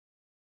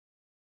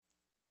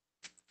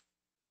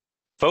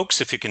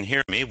Folks, if you can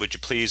hear me, would you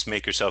please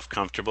make yourself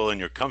comfortable in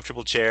your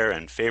comfortable chair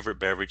and favorite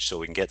beverage so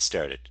we can get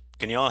started?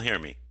 Can you all hear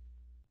me?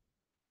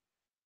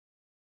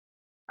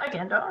 I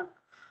can, Don.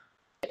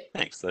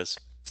 Thanks, Liz.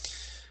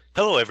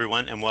 Hello,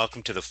 everyone, and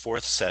welcome to the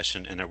fourth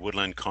session in our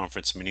Woodland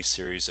Conference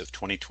mini-series of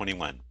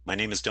 2021. My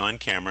name is Don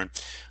Cameron.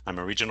 I'm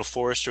a regional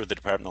forester with the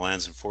Department of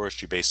Lands and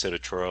Forestry based out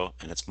of Toronto,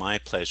 and it's my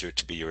pleasure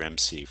to be your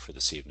MC for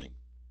this evening.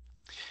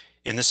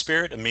 In the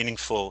spirit of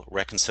meaningful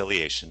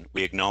reconciliation,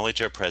 we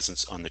acknowledge our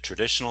presence on the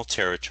traditional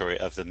territory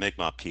of the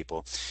Mi'kmaq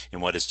people in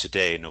what is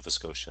today Nova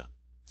Scotia.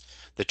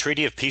 The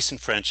Treaty of Peace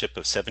and Friendship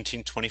of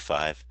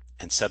 1725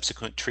 and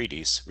subsequent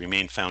treaties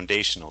remain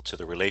foundational to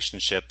the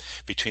relationship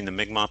between the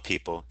Mi'kmaq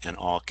people and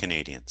all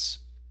Canadians.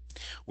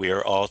 We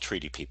are all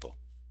treaty people.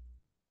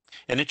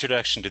 An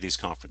introduction to these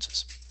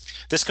conferences.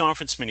 This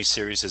conference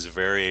mini-series is a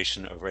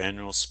variation of our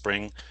annual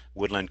Spring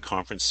Woodland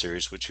Conference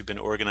series, which we've been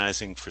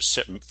organizing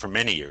for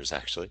many years,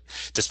 actually.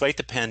 Despite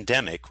the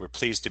pandemic, we're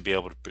pleased to be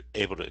able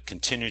to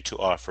continue to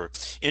offer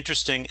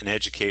interesting and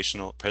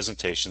educational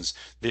presentations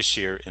this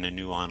year in a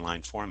new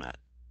online format.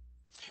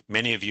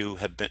 Many of you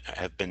have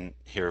been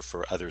here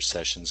for other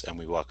sessions, and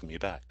we welcome you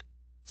back.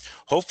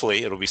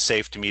 Hopefully, it'll be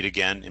safe to meet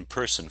again in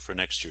person for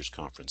next year's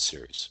conference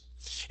series.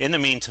 In the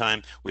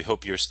meantime, we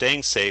hope you're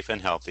staying safe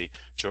and healthy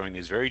during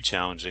these very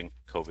challenging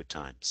COVID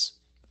times.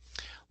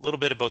 A little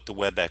bit about the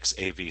WebEx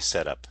AV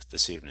setup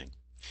this evening.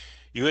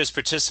 You as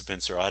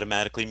participants are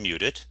automatically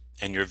muted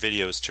and your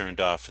video is turned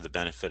off for the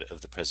benefit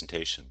of the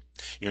presentation.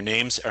 Your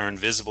names are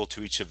invisible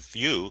to each of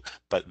you,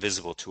 but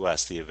visible to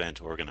us, the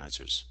event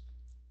organizers.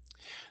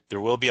 There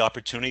will be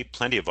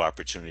plenty of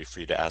opportunity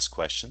for you to ask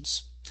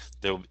questions.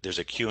 There's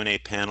a Q&A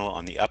panel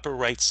on the upper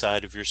right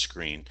side of your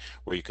screen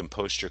where you can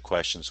post your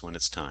questions when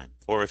it's time.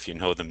 Or if you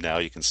know them now,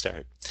 you can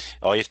start.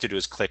 All you have to do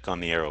is click on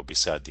the arrow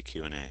beside the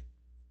Q&A.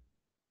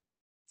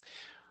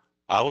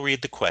 I'll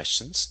read the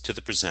questions to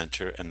the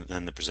presenter, and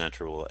then the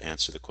presenter will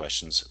answer the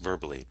questions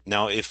verbally.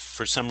 Now, if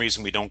for some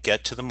reason we don't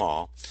get to them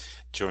all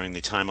during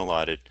the time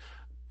allotted,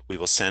 we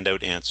will send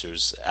out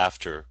answers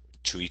after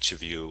to each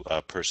of you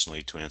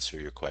personally to answer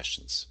your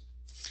questions.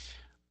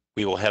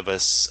 We will have a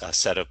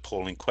set of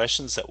polling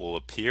questions that will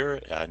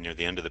appear near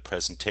the end of the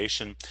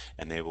presentation,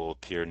 and they will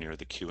appear near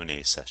the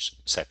Q&A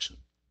section.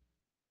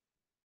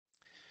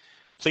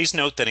 Please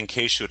note that in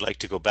case you would like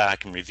to go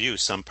back and review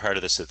some part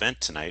of this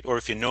event tonight, or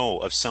if you know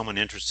of someone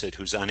interested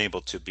who's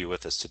unable to be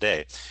with us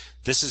today,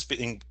 this is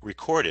being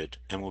recorded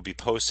and will be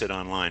posted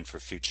online for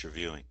future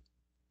viewing.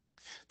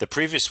 The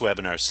previous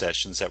webinar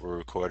sessions that were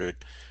recorded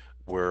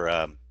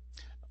were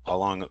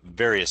along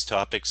various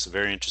topics,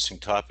 very interesting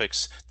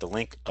topics. The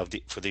link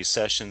for these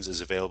sessions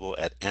is available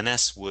at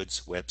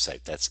nswoods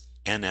website. That's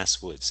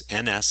nswoods,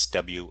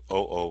 NSWOODS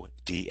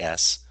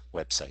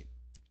website.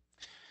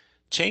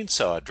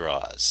 Chainsaw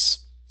draws.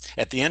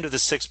 At the end of the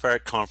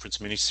 6-part conference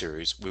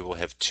mini-series, we will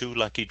have 2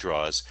 lucky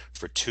draws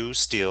for 2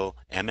 steel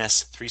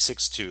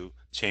MS362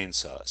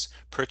 chainsaws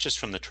purchased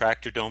from the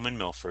Tractor Dome in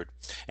Milford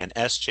and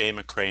S.J.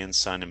 McCrae &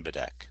 Son in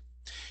Bedeck.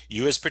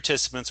 You as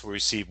participants will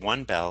receive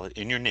 1 ballot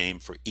in your name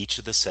for each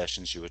of the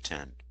sessions you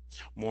attend.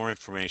 More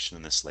information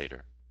on this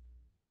later.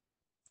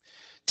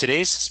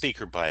 Today's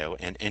speaker bio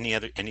and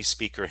any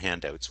speaker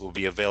handouts will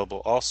be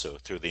available also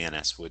through the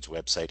NS Woods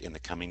website in the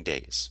coming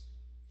days.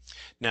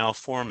 Now,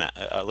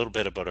 a little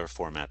bit about our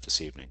format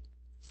this evening.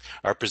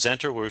 Our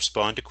presenter will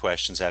respond to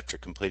questions after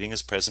completing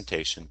his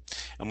presentation,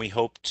 and we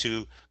hope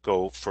to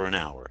go for an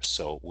hour,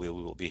 so we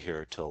will be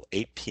here till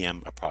 8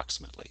 p.m.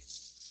 approximately.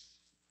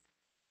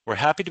 We're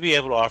happy to be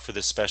able to offer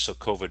this special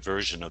COVID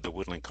version of the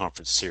Woodland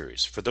Conference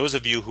series. For those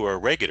of you who are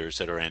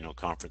regulars at our annual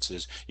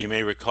conferences, you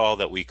may recall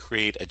that we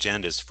create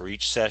agendas for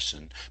each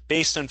session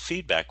based on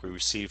feedback we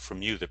receive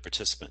from you, the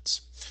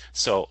participants.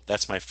 So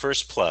that's my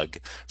first plug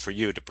for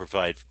you to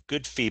provide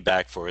good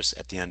feedback for us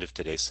at the end of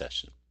today's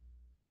session.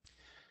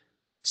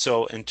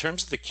 So in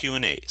terms of the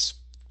Q&As,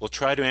 we'll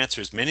try to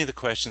answer as many of the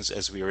questions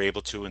as we are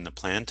able to in the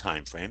planned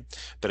time frame,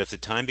 but if the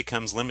time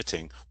becomes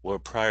limiting, we'll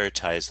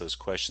prioritize those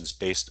questions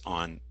based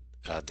on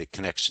the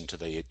connection to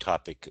the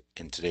topic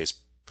in today's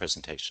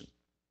presentation.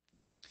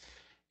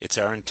 It's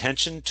our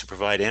intention to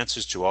provide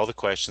answers to all the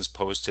questions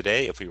posed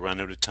today. If we run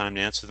out of time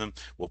to answer them,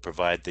 we'll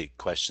provide the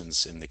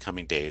questions in the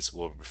coming days.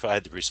 We'll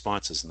provide the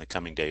responses in the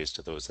coming days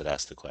to those that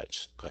ask the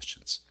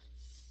questions.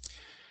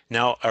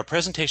 Now, our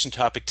presentation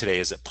topic today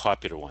is a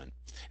popular one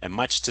and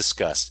much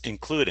discussed,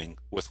 including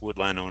with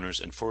woodland owners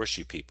and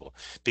forestry people,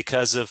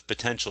 because of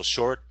potential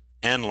short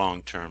and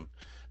long-term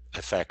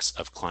effects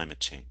of climate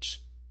change.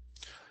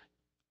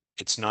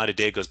 It's not a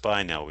day goes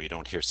by now where you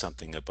don't hear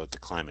something about the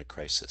climate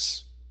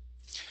crisis.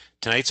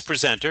 Tonight's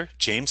presenter,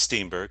 James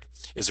Steenberg,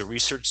 is a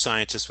research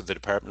scientist with the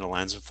Department of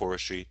Lands and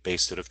Forestry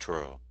based out of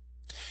Toronto.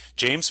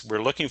 James,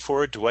 we're looking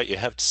forward to what you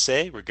have to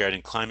say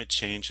regarding climate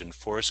change and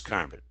forest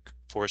carbon.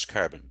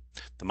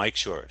 The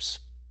mic's yours.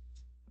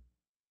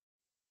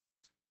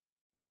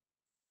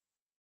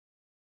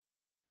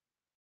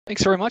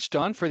 Thanks very much,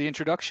 Don, for the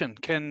introduction.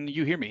 Can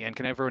you hear me, and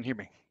can everyone hear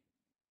me?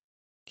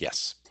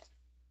 Yes.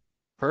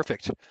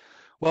 Perfect.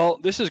 Well,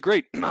 this is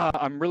great.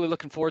 I'm really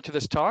looking forward to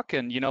this talk,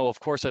 and of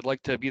course, I'd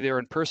like to be there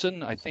in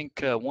person. I think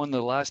one of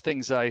the last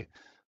things I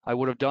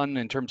would have done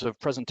in terms of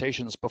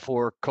presentations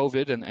before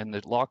COVID and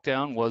the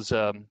lockdown was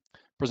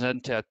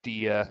present at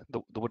the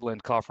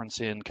Woodland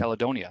Conference in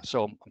Caledonia.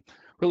 So I'm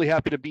really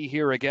happy to be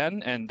here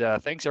again, and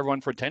thanks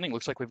everyone for attending.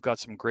 Looks like we've got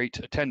some great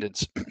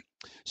attendance.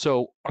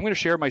 So I'm going to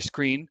share my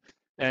screen,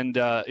 and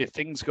if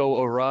things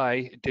go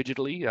awry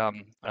digitally,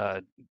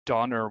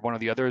 Don or one of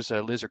the others,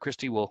 Liz or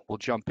Christy, will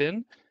jump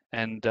in.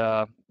 And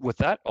with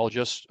that, I'll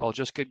just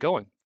get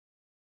going.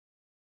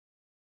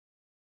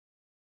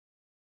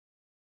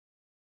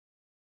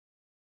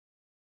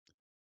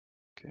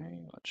 Okay,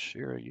 let's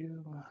share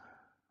you.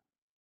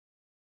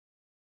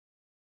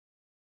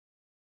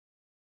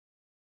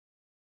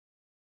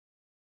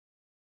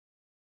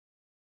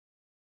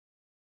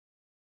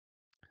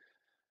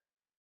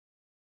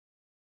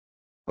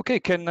 Okay,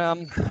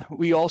 can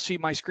we all see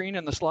my screen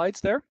and the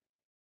slides there?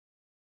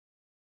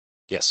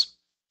 Yes.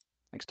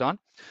 Thanks, Don.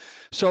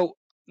 So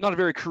not a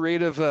very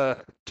creative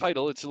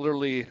title. It's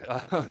literally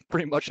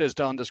pretty much as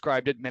Don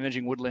described it,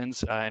 managing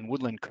woodlands and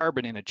woodland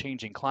carbon in a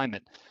changing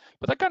climate.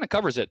 But that kind of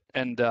covers it.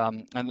 And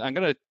I'm going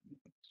to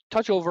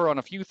touch over on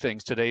a few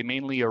things today,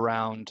 mainly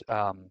around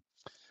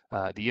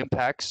the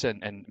impacts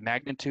and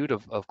magnitude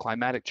of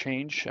climatic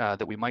change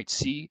that we might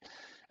see,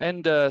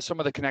 and some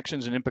of the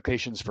connections and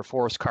implications for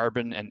forest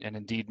carbon and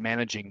indeed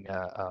managing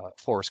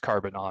forest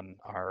carbon on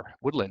our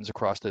woodlands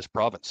across this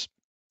province.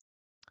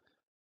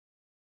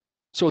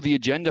 So the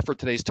agenda for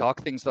today's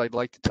talk, things that I'd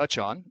like to touch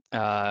on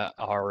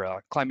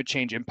are climate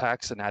change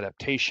impacts and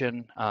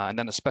adaptation, and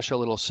then a special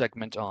little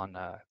segment on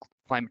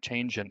climate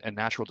change and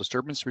natural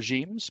disturbance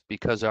regimes,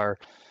 because our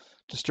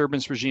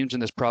disturbance regimes in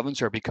this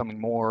province are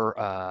becoming more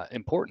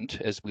important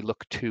as we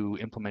look to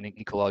implementing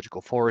ecological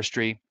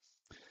forestry.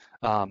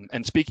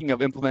 And speaking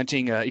of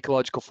implementing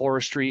ecological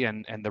forestry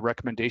and the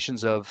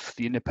recommendations of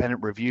the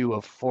independent review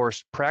of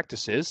forest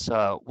practices,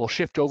 we'll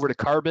shift over to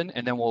carbon,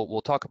 and then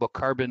we'll talk about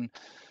carbon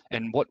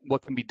and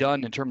what can be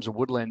done in terms of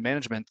woodland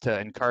management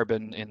and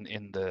carbon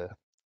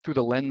through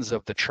the lens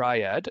of the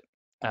triad.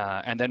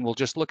 And then we'll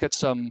just look at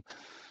some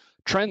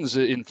trends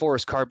in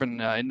forest carbon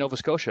in Nova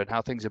Scotia and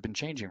how things have been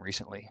changing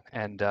recently.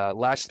 And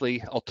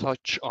lastly, I'll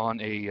touch on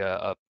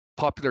a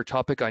popular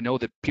topic I know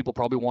that people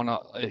probably want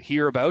to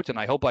hear about, and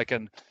I hope I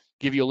can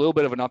give you a little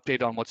bit of an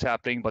update on what's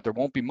happening, but there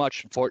won't be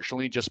much,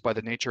 unfortunately, just by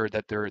the nature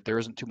that there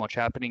isn't too much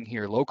happening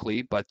here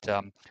locally, but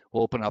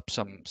we'll open up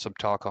some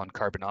talk on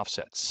carbon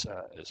offsets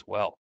as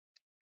well.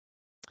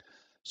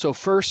 So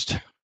first,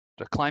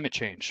 the climate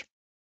change.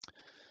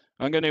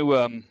 I'm going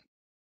to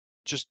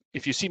just,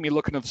 if you see me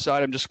looking to the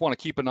side, I just want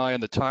to keep an eye on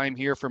the time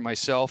here for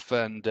myself,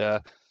 and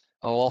I'll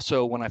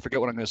also, when I forget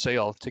what I'm going to say,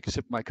 I'll take a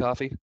sip of my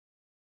coffee.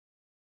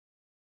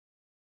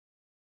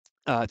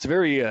 It's a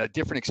very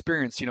different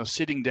experience,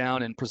 sitting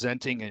down and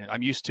presenting. And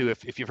I'm used to,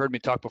 if you've heard me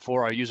talk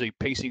before, I usually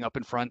pacing up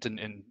in front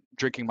and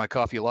drinking my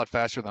coffee a lot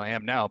faster than I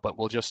am now, but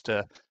we'll just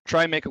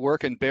try and make it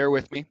work, and bear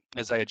with me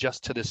as I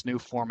adjust to this new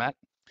format.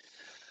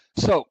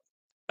 So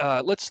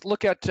let's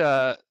look at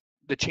the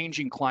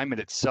changing climate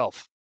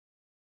itself.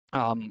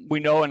 We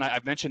know, and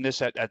I've mentioned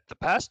this at the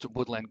past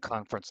Woodland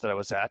Conference that I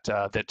was at,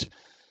 that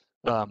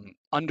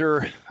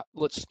under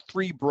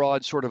three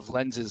broad sort of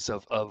lenses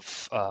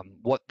of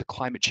what the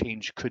climate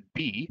change could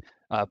be,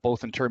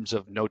 both in terms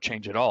of no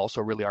change at all,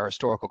 so really our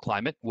historical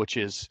climate, which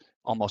is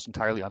almost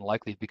entirely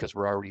unlikely because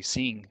we're already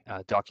seeing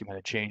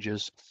documented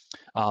changes,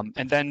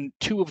 and then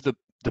two of the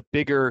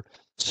bigger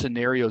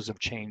scenarios of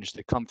change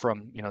that come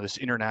from this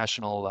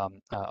international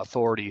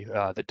authority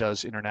that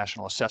does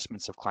international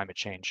assessments of climate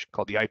change,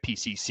 called the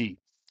IPCC.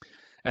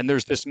 And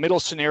there's this middle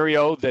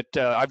scenario that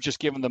I've just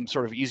given them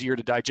sort of easier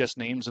to digest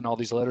names and all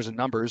these letters and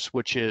numbers,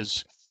 which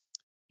is,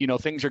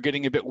 things are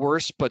getting a bit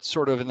worse, but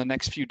sort of in the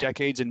next few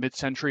decades in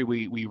mid-century,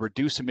 we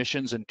reduce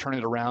emissions and turn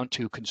it around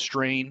to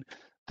constrain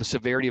the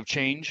severity of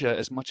change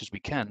as much as we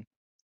can.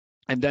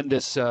 And then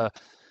this,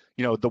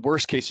 the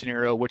worst case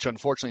scenario, which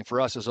unfortunately for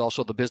us is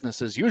also the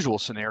business as usual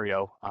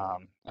scenario,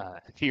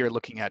 here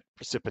looking at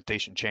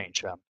precipitation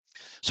change.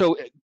 So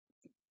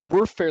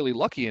we're fairly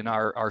lucky in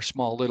our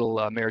small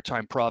little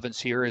maritime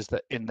province here,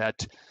 in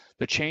that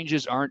the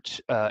changes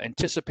aren't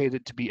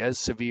anticipated to be as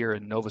severe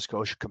in Nova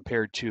Scotia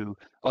compared to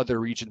other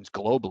regions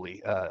globally,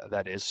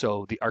 that is,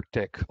 so the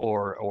Arctic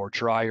or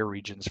drier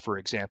regions, for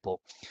example.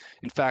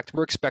 In fact,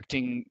 we're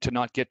expecting to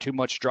not get too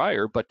much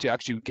drier, but to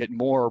actually get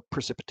more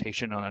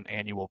precipitation on an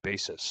annual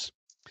basis.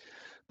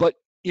 But,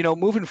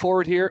 moving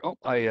forward here,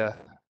 I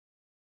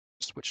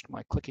switched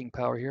my clicking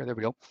power here, there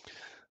we go.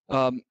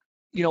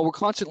 We're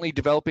constantly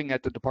developing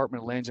at the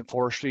Department of Lands and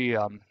Forestry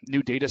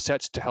new data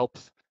sets to help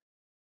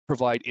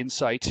provide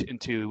insight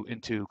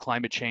into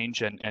climate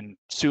change, and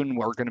soon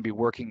we're going to be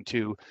working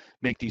to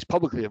make these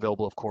publicly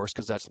available, of course,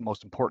 because that's the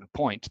most important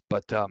point.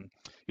 But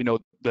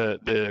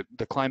the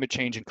climate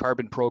change and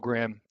carbon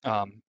program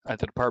at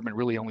the department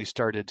really only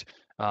started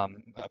a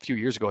few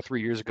years ago,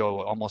 3 years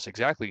ago, almost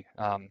exactly,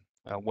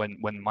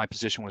 when my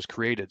position was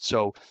created.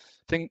 So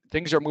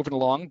things are moving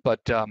along, but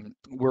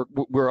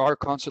we are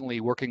constantly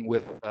working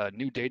with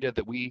new data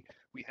that we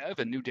have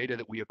and new data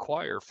that we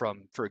acquire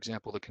from, for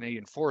example, the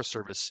Canadian Forest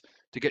Service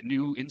to get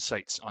new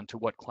insights onto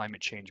what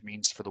climate change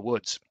means for the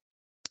woods.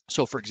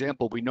 So, for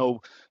example, we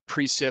know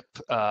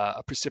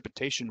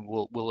precipitation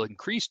will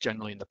increase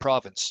generally in the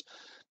province,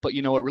 but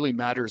it really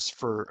matters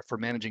for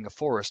managing a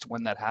forest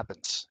when that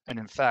happens. And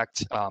in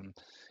fact,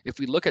 if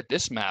we look at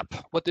this map,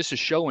 what this is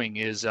showing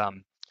is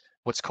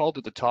what's called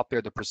at the top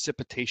there the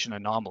precipitation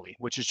anomaly,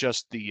 which is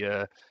just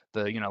the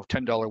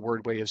 $10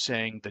 word way of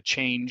saying the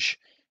change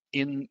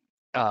in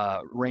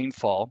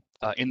rainfall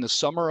in the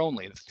summer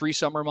only, the 3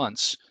 summer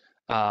months,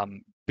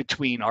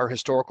 between our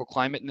historical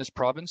climate in this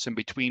province and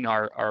between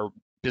our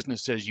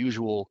business as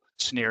usual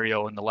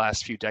scenario in the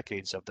last few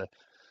decades of the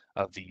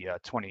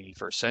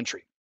 21st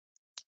century.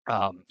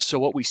 So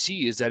what we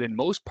see is that in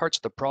most parts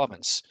of the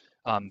province,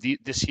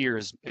 this here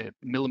is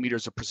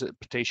millimeters of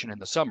precipitation in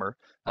the summer.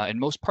 In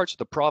most parts of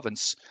the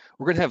province,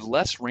 we're going to have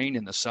less rain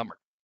in the summer,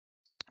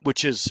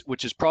 which is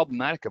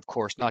problematic, of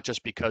course, not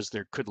just because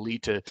there could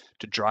lead to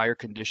drier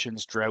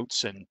conditions,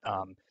 droughts, and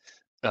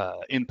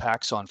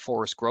impacts on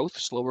forest growth,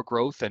 slower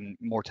growth, and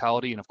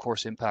mortality, and of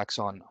course impacts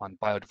on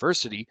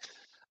biodiversity.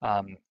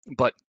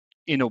 But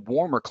in a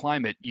warmer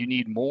climate, you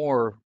need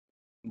more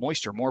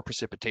moisture, more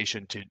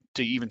precipitation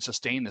to even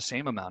sustain the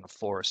same amount of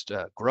forest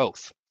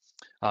growth.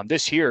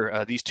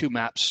 These two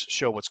maps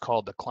show what's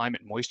called the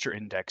climate moisture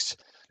index.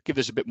 Give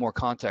this a bit more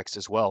context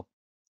as well.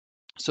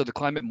 So the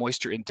climate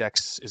moisture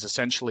index is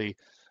essentially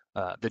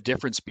the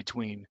difference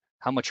between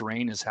how much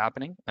rain is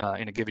happening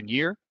in a given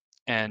year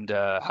and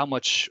how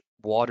much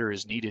water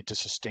is needed to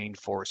sustain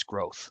forest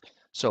growth.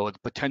 So the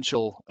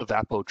potential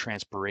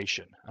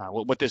evapotranspiration.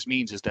 What this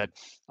means is that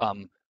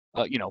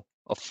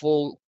a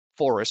full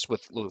forest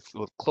with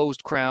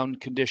closed crown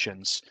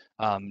conditions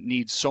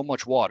needs so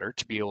much water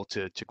to be able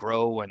to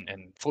grow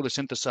and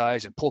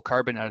photosynthesize and pull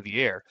carbon out of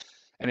the air.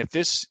 And if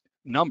this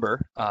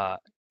number,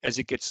 as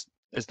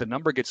the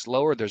number gets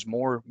lower, there's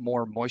more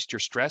moisture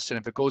stress, and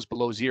if it goes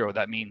below 0,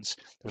 that means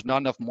there's not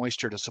enough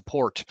moisture to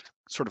support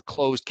sort of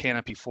closed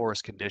canopy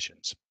forest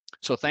conditions.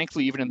 So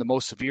thankfully, even in the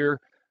most severe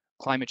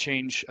climate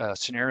change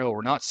scenario,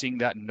 we're not seeing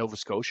that in Nova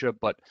Scotia,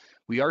 but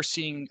we are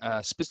seeing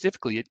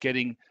specifically it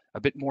getting a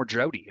bit more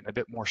droughty and a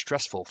bit more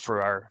stressful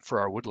for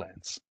our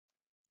woodlands.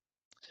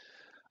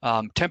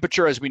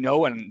 Temperature, as we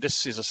know, and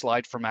this is a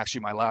slide from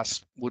actually my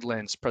last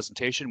woodlands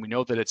presentation, we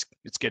know that it's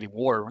getting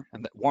warmer.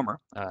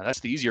 That's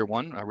the easier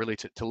one really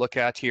to look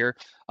at here.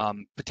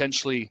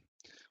 Potentially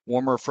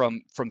warmer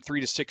from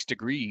 3 to 6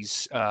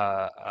 degrees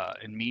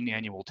in mean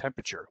annual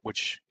temperature,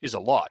 which is a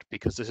lot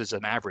because this is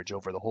an average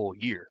over the whole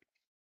year.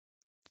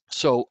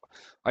 So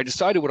I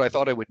decided what I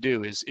thought I would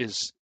do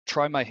is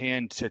try my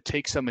hand to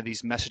take some of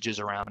these messages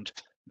around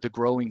the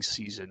growing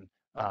season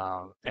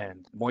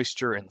and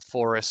moisture in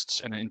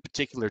forests, and in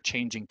particular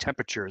changing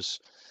temperatures,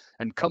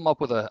 and come up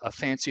with a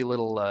fancy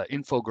little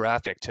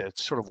infographic to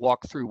sort of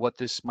walk through what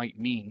this might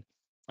mean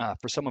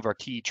for some of our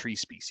key tree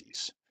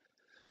species.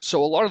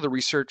 So a lot of the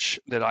research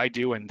that I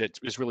do, and that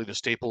is really the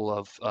staple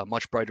of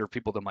much brighter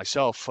people than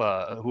myself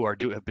who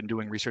have been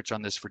doing research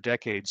on this for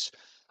decades,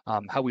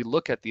 how we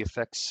look at the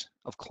effects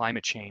of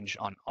climate change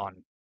on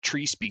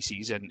tree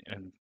species and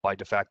by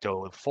de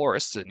facto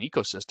forests and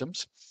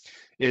ecosystems,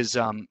 is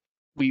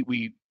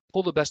we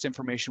pull the best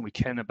information we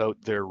can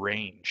about their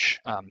range,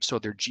 so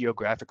their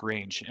geographic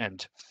range.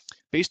 And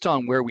based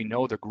on where we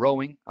know they're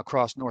growing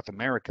across North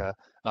America,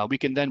 we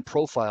can then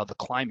profile the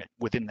climate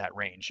within that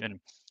range.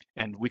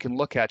 And we can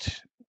look at,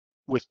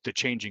 with the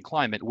changing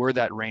climate, where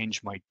that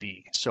range might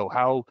be. So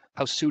how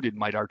suited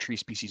might our tree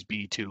species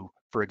be to,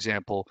 for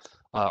example,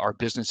 our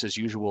business as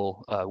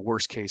usual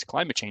worst case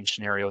climate change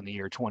scenario in the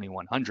year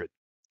 2100.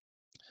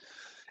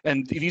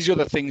 And these are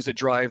the things that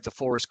drive the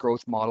forest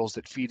growth models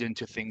that feed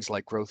into things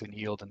like growth and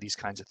yield and these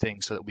kinds of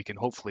things, so that we can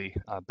hopefully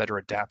better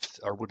adapt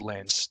our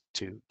woodlands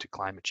to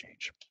climate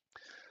change.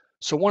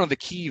 So one of the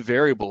key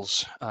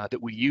variables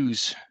that we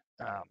use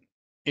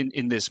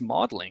in this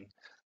modeling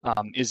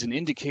is an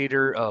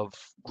indicator of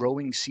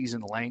growing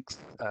season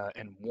length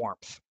and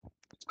warmth.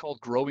 It's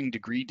called growing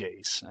degree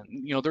days,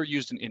 and they're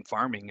used in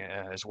farming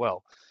as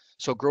well.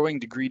 So growing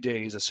degree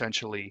days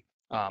essentially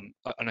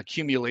an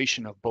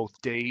accumulation of both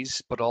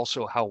days, but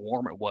also how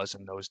warm it was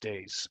in those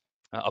days,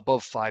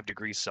 above 5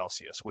 degrees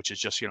Celsius, which is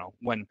just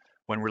when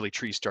really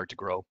trees start to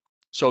grow.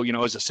 So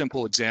as a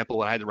simple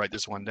example, I had to write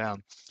this one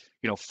down.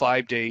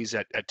 5 days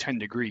at 10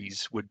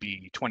 degrees would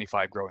be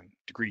 25 growing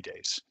degree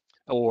days,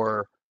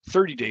 or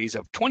 30 days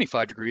of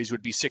 25 degrees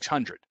would be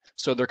 600.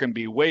 So there can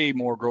be way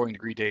more growing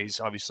degree days,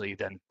 obviously,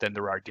 than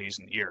there are days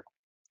in the year.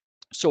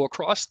 So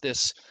across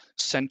this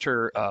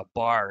center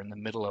bar in the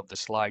middle of the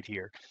slide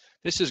here,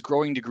 this is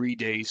growing degree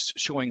days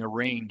showing a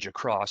range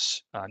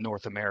across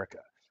North America,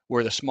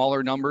 where the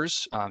smaller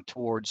numbers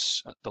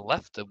towards the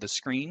left of the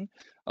screen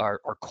are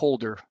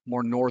colder,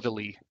 more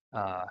northerly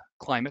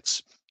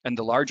climates, and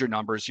the larger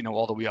numbers,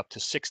 all the way up to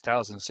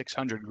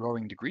 6,600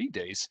 growing degree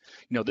days,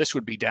 this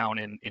would be down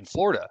in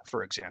Florida,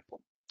 for example.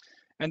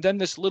 And then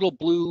this little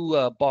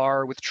blue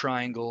bar with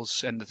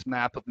triangles and this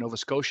map of Nova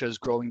Scotia's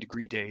growing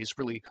degree days,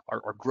 really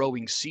our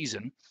growing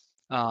season,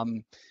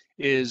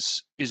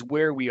 is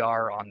where we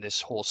are on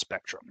this whole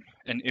spectrum.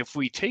 And if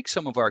we take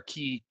some of our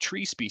key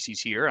tree species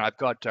here, and I've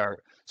got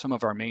some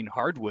of our main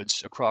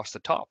hardwoods across the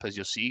top, as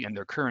you'll see, and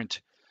their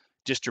current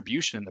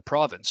distribution in the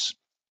province,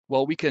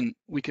 well, we can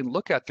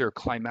look at their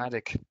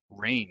climatic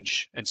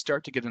range and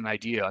start to get an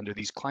idea under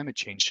these climate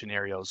change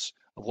scenarios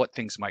of what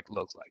things might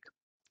look like.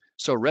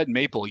 So red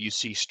maple you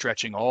see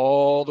stretching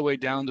all the way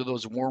down to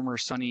those warmer,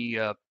 sunny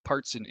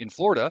parts in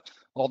Florida,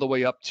 all the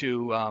way up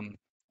to,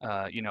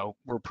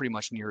 we're pretty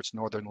much near its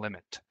northern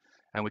limit.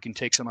 And we can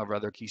take some of our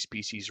other key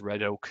species,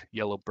 red oak,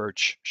 yellow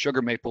birch,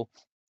 sugar maple,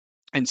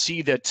 and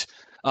see that,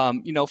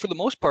 for the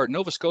most part,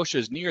 Nova Scotia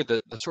is near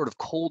the sort of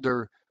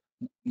colder,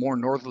 more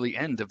northerly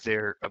end of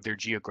their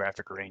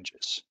geographic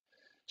ranges.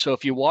 So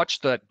if you watch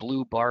that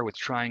blue bar with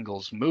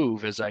triangles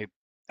move as I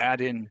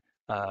add in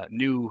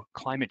new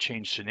climate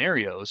change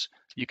scenarios,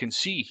 you can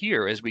see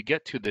here as we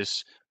get to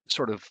this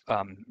sort of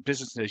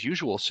business as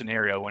usual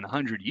scenario in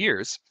 100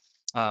 years,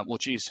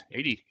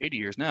 80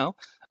 years now,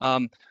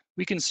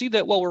 we can see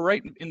that, well, we're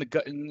right in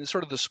the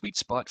sort of the sweet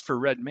spot for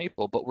red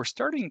maple, but we're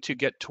starting to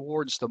get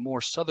towards the more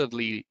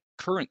southerly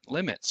current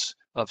limits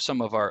of some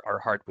of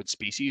our hardwood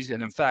species.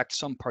 And in fact,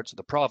 some parts of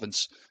the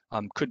province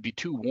could be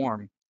too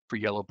warm for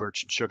yellow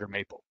birch and sugar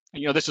maple.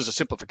 And, this is a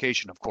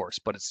simplification, of course,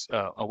 but it's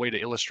a way to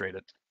illustrate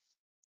it.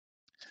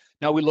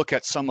 Now we look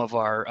at some of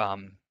our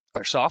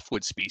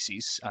softwood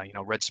species,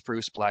 red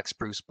spruce, black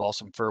spruce,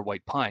 balsam fir,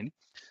 white pine,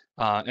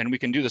 and we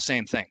can do the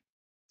same thing.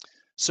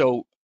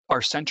 So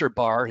our center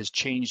bar has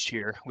changed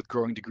here with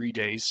growing degree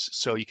days.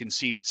 So you can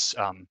see it's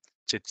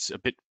a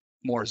bit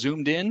more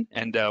zoomed in,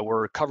 and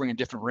we're covering a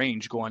different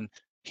range going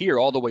here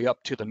all the way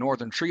up to the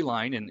northern tree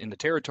line in the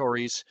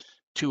territories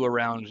to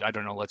around, I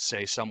don't know, let's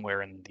say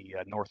somewhere in the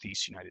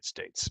northeast United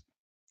States.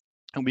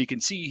 And we can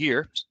see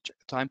here, check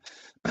the time,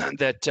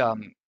 that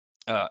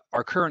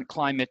our current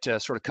climate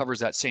sort of covers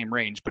that same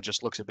range, but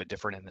just looks a bit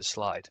different in this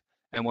slide.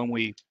 And when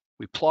we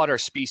plot our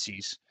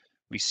species,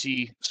 we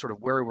see sort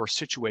of where we're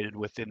situated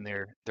within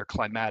their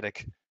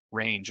climatic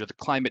range, or the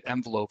climate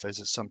envelope, as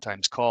it's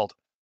sometimes called.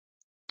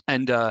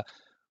 And a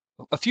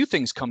few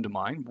things come to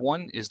mind.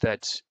 One is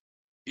that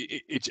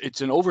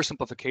it's an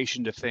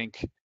oversimplification to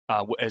think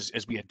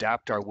as we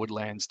adapt our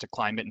woodlands to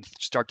climate and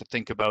start to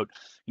think about,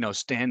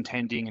 stand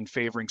tending and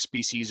favoring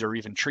species, or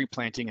even tree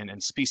planting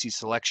and species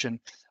selection,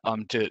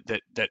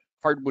 that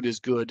hardwood is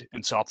good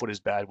and softwood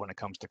is bad when it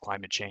comes to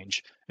climate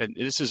change. And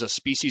this is a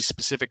species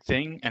specific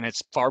thing, and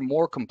it's far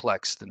more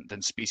complex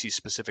than species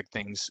specific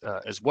things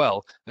as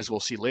well, as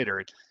we'll see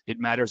later. It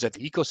matters at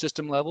the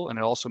ecosystem level, and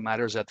it also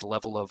matters at the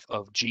level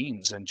of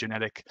genes and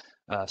genetic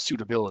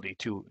suitability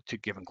to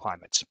given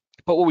climates.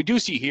 But what we do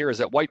see here is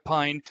that white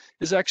pine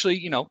is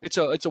actually, it's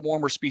a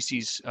warmer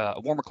species, a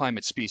warmer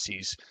climate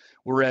species,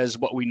 whereas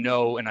what we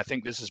know, and I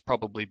think this is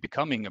probably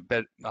becoming a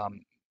bit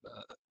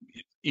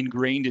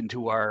ingrained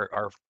into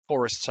our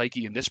forest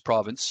psyche in this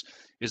province,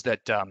 is that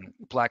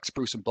black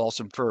spruce and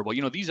balsam fir,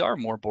 well, these are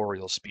more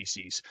boreal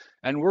species,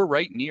 and we're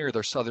right near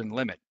their southern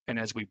limit. And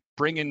as we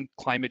bring in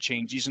climate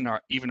change,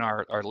 even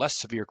our less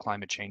severe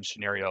climate change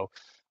scenario,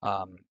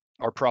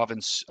 our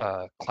province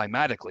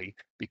climatically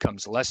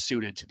becomes less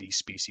suited to these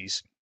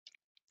species.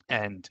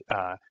 And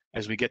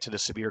as we get to the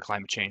severe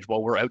climate change,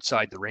 well, we're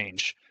outside the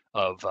range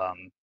of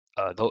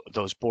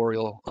those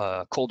boreal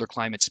colder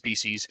climate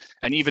species,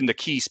 and even the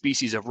key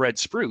species of red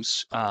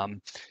spruce,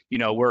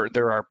 where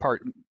there are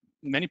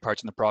many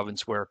parts in the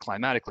province where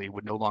climatically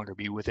would no longer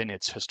be within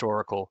its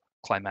historical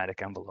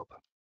climatic envelope.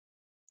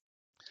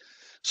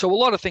 So a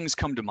lot of things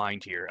come to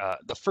mind here.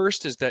 The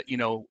first is that,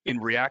 in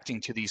reacting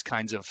to these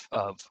kinds of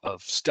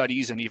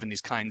studies and even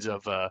these kinds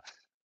of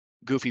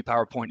goofy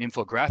PowerPoint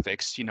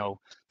infographics,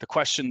 the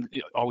question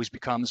always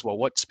becomes, well,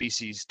 what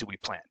species do we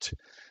plant?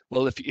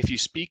 Well, if you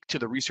speak to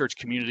the research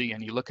community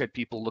and you look at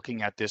people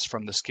looking at this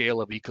from the scale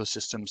of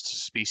ecosystems to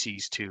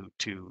species to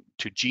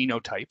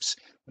genotypes,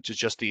 which is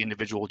just the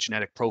individual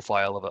genetic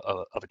profile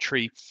of a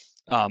tree,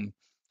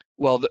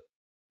 well,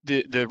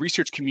 the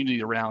research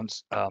community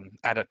around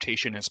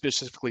adaptation, and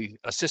specifically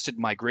assisted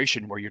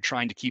migration, where you're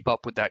trying to keep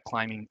up with that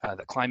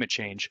the climate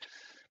change,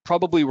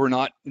 probably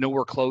we're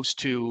nowhere close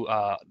to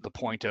the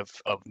point of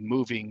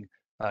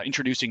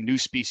introducing new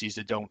species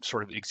that don't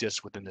sort of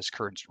exist within this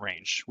current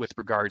range with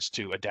regards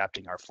to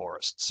adapting our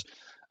forests.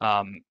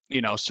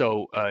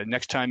 So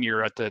next time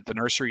you're at the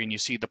nursery and you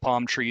see the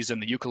palm trees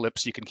and the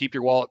eucalypts, you can keep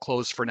your wallet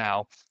closed for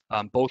now,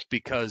 both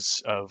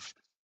because of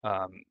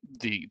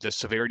the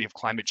severity of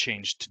climate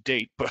change to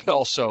date, but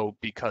also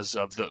because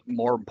of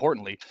more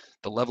importantly,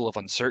 the level of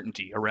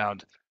uncertainty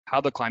around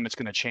how the climate's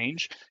going to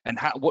change, and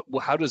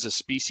how does a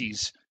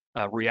species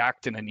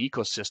react in an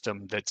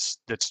ecosystem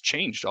that's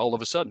changed all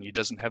of a sudden. It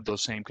doesn't have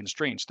those same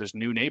constraints. There's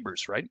new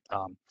neighbors, right?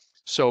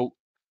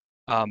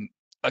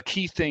 A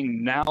key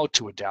thing now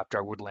to adapt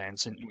our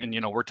woodlands, and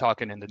we're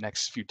talking in the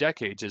next few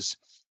decades, is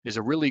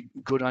a really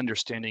good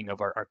understanding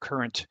of our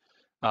current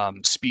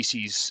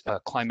species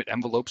climate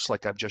envelopes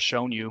like I've just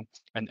shown you,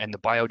 and the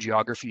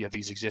biogeography of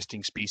these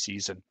existing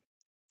species.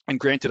 And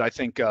granted, I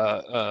think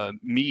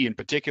me in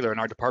particular in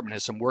our department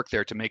has some work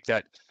there to make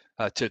that,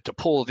 to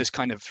pull this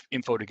kind of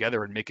info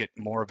together and make it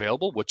more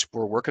available, which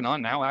we're working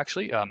on now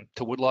actually,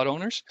 to woodlot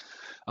owners.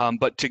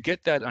 But to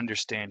get that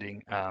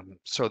understanding,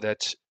 so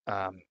that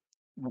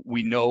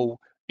we know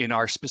in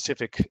our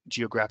specific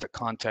geographic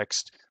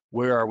context,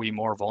 where are we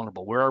more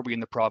vulnerable? Where are we in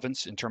the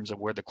province in terms of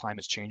where the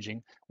climate's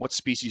changing? What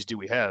species do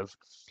we have?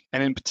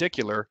 And in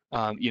particular,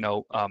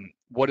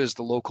 what is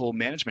the local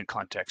management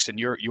context and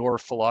your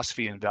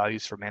philosophy and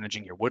values for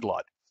managing your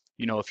woodlot?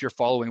 If you're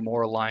following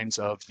more lines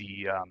of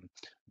the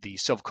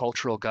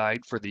silvicultural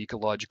guide for the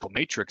ecological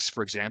matrix,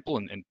 for example,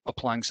 and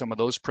applying some of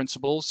those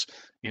principles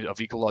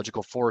of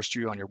ecological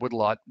forestry on your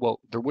woodlot, well,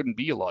 there wouldn't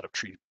be a lot of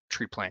tree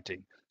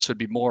planting. So it'd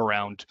be more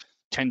around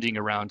tending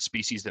around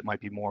species that might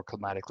be more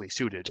climatically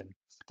suited. And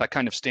that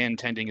kind of stand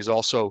tending has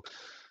also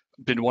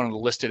been one of the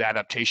listed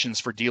adaptations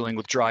for dealing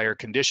with drier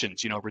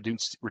conditions,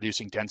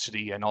 reducing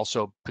density and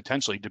also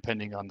potentially,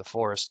 depending on the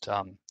forest,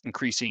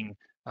 increasing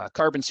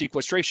carbon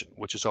sequestration,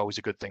 which is always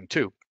a good thing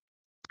too.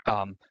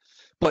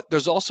 But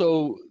there's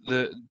also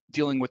the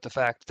dealing with the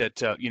fact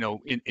that,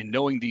 in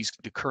knowing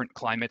the current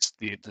climates,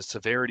 the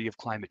severity of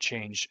climate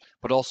change,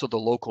 but also the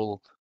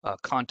local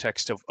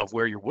context of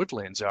where your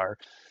woodlands are,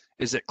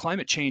 is that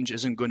climate change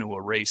isn't going to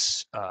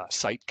erase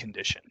site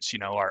conditions,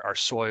 our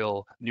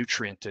soil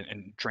nutrient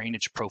and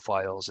drainage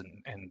profiles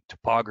and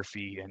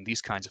topography and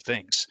these kinds of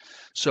things.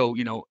 So,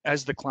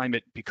 as the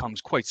climate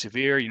becomes quite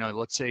severe,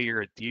 let's say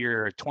you're at the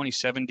year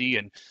 2070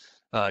 and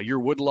your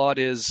woodlot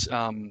is,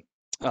 a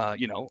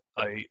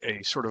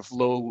sort of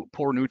low,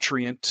 poor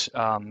nutrient,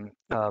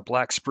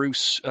 black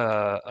spruce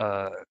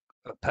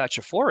patch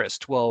of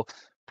forest. Well,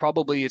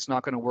 probably it's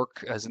not going to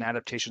work as an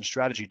adaptation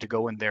strategy to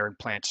go in there and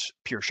plant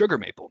pure sugar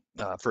maple,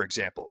 for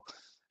example.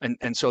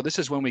 And so this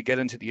is when we get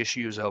into the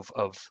issues of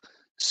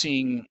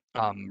seeing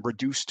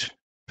reduced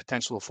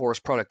potential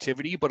forest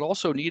productivity, but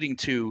also needing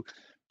to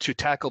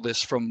tackle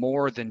this from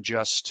more than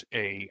just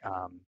a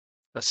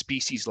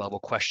species level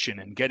question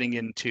and getting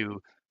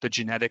into the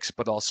genetics,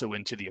 but also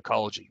into the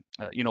ecology.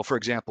 For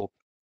example,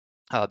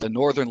 the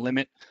northern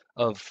limit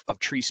of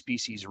tree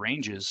species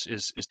ranges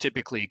is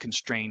typically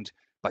constrained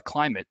by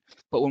climate,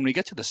 but when we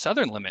get to the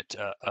southern limit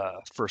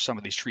for some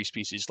of these tree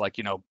species, like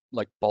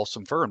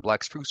balsam fir and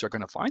black spruce, are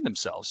going to find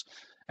themselves.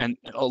 And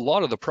a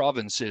lot of the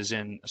province is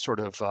in sort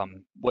of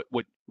what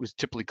was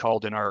typically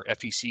called in our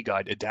FEC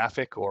guide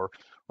edaphic or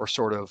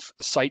sort of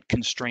site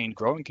constrained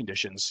growing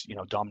conditions,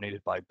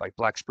 dominated by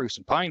black spruce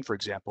and pine, for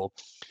example.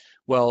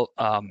 Well,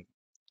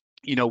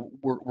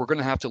 we're going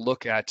to have to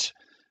look at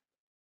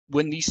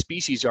when these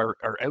species are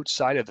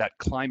outside of that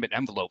climate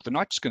envelope. They're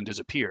not just going to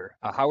disappear.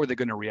 How are they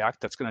going to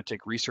react? That's going to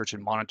take research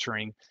and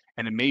monitoring.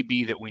 And it may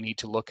be that we need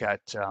to look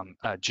at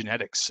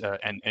genetics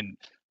and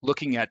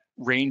looking at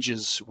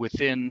ranges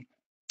within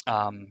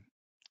the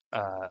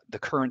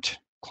current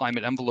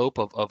climate envelope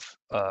of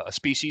a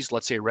species,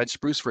 let's say red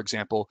spruce, for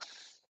example.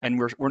 And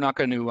we're not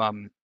going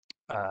to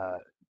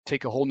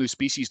take a whole new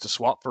species to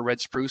swap for red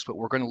spruce, but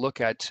we're going to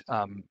look at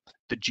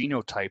the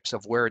genotypes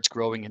of where it's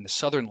growing in the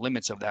southern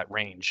limits of that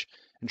range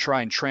and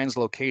try and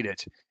translocate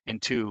it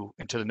into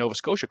the Nova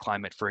Scotia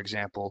climate, for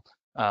example,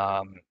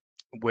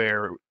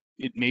 where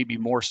it may be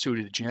more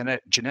suited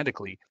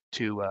genetically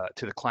to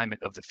the climate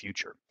of the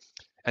future.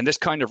 And this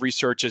kind of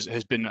research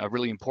has been a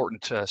really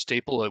important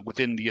staple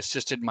within the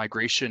assisted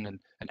migration and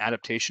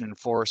adaptation in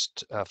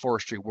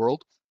forestry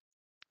world.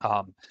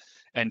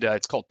 And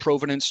it's called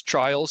provenance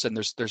trials, and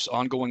there's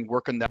ongoing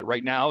work on that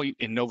right now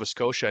in Nova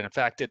Scotia. And in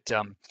fact,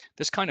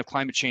 this kind of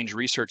climate change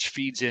research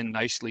feeds in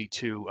nicely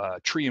to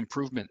tree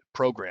improvement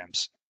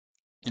programs.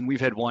 And we've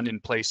had one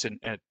in place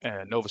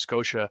at Nova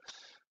Scotia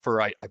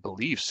for, I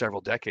believe,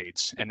 several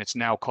decades. And it's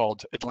now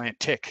called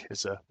Atlantic,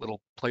 as a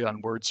little play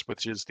on words,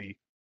 which is the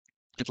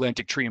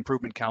Atlantic Tree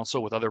Improvement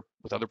Council with other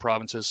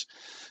provinces.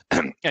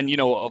 And,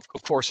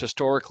 of course,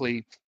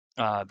 historically,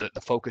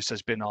 the focus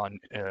has been on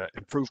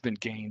improvement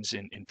gains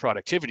in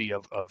productivity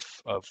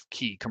of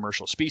key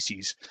commercial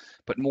species.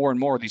 But more and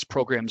more, these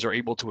programs are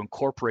able to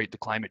incorporate the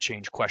climate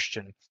change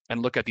question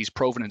and look at these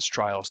provenance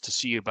trials to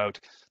see about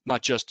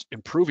not just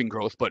improving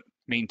growth, but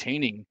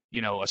maintaining,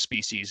 a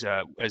species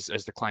as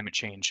the climate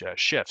change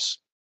shifts.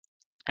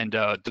 And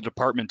the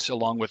department,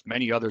 along with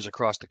many others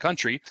across the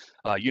country,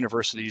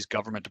 universities,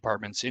 government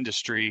departments,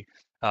 industry,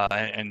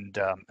 and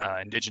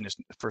Indigenous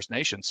First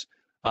Nations,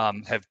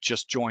 have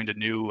just joined a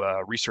new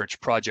research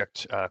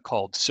project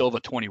called Silva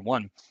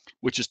 21,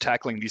 which is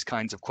tackling these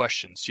kinds of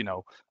questions.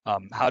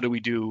 How do we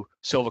do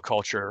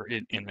silviculture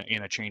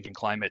in a changing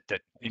climate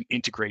that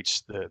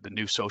integrates the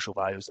new social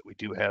values that we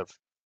do have?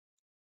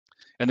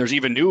 And there's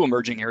even new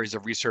emerging areas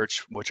of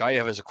research, which I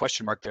have as a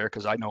question mark there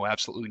because I know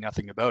absolutely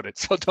nothing about it.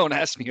 So don't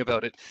ask me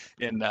about it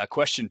in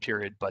question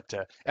period. But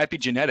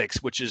epigenetics,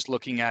 which is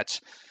looking at,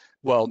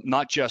 well,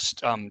 not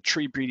just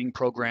tree breeding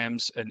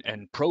programs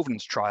and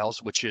provenance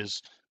trials, which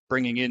is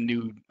bringing in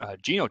new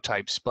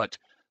genotypes, but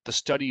the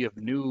study of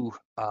new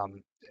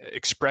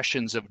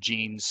expressions of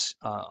genes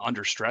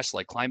under stress,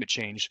 like climate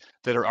change,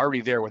 that are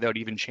already there without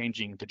even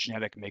changing the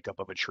genetic makeup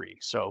of a tree.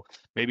 So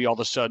maybe all of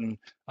a sudden,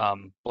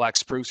 black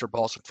spruce or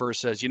balsam fir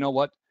says, you know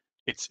what,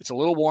 it's a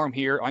little warm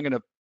here. I'm going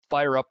to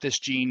fire up this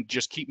gene,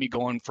 just keep me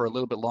going for a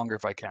little bit longer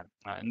if I can.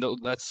 And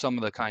that's some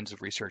of the kinds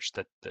of research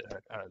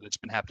that's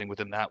been happening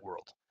within that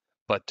world.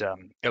 But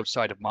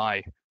outside of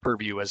my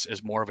purview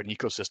as more of an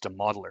ecosystem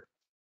modeler.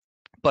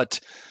 But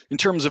in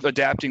terms of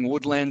adapting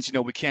woodlands,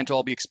 we can't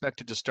all be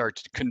expected to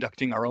start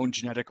conducting our own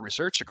genetic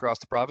research across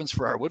the province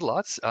for our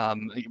woodlots.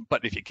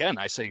 But if you can,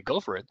 I say go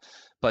for it.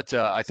 But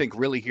I think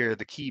really here,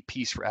 the key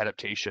piece for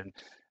adaptation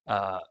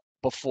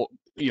before,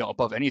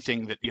 above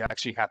anything that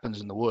actually happens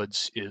in the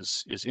woods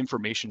is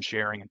information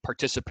sharing and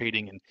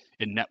participating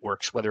in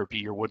networks, whether it be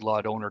your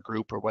woodlot owner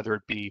group or whether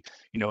it be,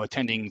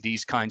 attending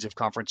these kinds of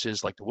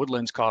conferences like the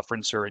Woodlands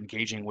Conference or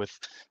engaging with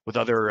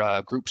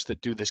other groups that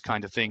do this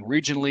kind of thing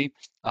regionally.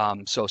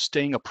 So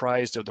staying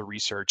apprised of the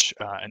research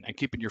and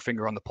keeping your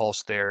finger on the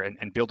pulse there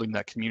and building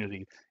that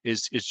community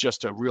is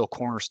just a real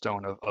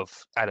cornerstone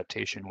of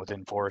adaptation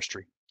within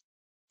forestry.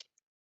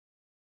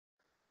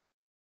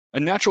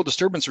 And natural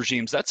disturbance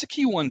regimes, that's a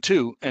key one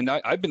too. And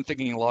I've been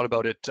thinking a lot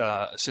about it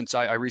since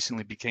I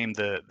recently became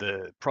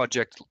the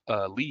project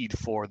lead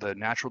for the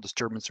natural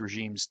disturbance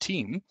regimes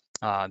team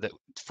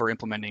for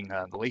implementing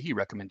the Leahy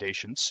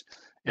recommendations.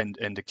 And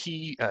the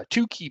key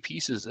two key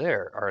pieces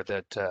there are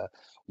that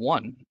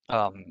one,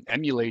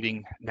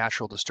 emulating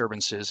natural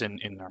disturbances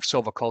in our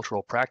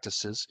silvicultural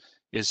practices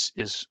is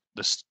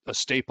a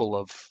staple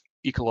of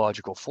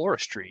ecological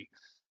forestry.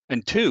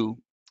 And two,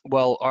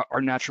 well,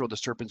 our natural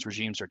disturbance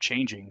regimes are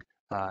changing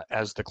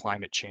as the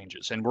climate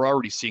changes, and we're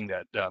already seeing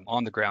that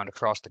on the ground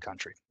across the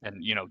country.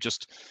 And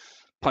just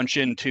punch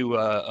into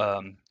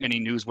any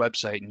news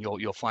website, and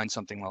you'll find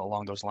something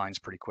along those lines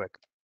pretty quick.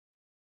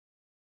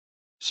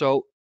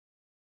 So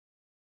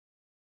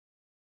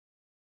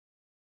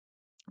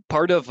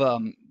part of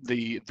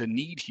the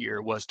need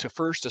here was to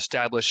first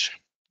establish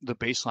the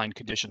baseline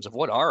conditions of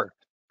what are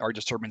our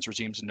disturbance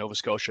regimes in Nova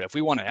Scotia. If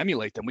we want to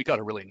emulate them, we got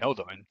to really know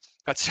them. And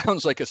that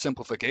sounds like a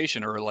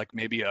simplification or like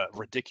maybe a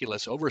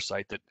ridiculous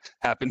oversight that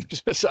happened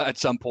at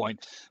some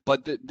point.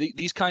 But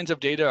these kinds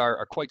of data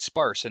are quite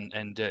sparse, and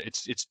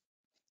it's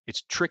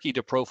tricky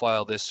to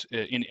profile this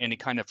in any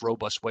kind of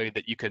robust way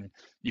that you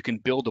can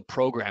build a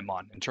program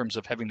on in terms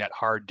of having that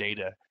hard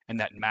data and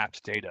that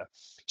mapped data.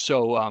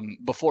 So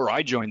before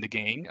I joined the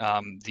gang,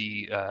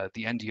 the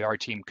NDR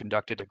team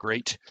conducted a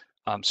great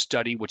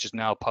study, which is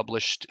now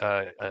published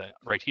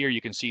right here. You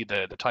can see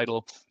the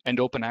title, and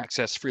open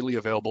access, freely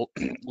available,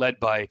 led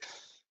by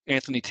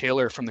Anthony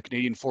Taylor from the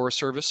Canadian Forest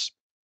Service.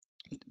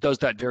 Does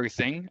that very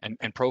thing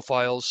and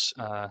profiles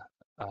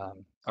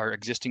our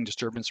existing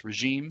disturbance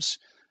regimes.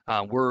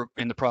 We're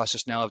in the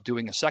process now of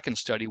doing a second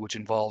study, which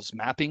involves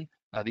mapping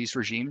these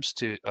regimes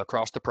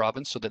across the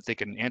province so that they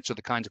can answer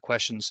the kinds of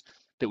questions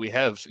that we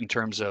have in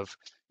terms of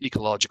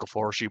ecological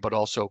forestry, but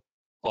also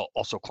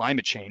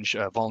climate change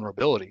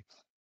vulnerability.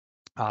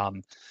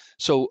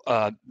 So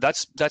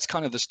that's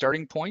kind of the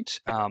starting point.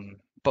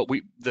 But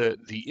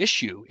the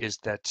issue is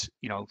that,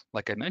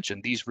 like I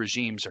mentioned, these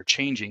regimes are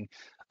changing,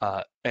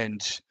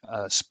 and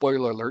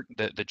spoiler alert,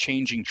 the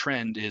changing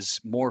trend is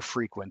more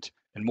frequent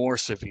and more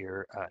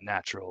severe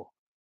natural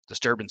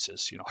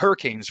disturbances.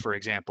 Hurricanes, for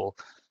example,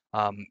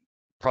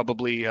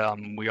 probably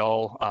we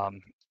all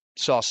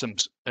saw some,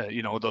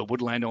 the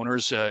woodland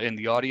owners in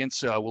the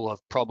audience will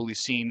have probably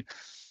seen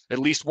at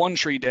least one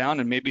tree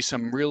down and maybe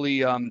some really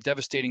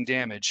devastating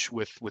damage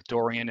with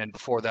Dorian, and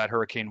before that,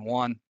 Hurricane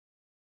Juan.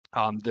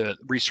 The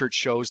research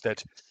shows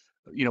that,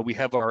 we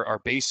have our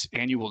base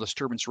annual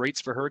disturbance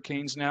rates for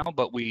hurricanes now,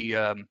 but we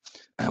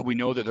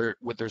know that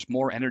there's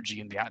more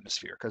energy in the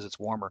atmosphere because it's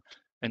warmer.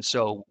 And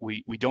so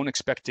we don't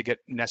expect to get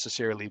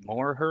necessarily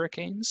more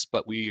hurricanes,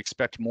 but we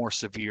expect more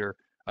severe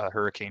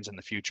hurricanes in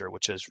the future,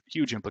 which has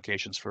huge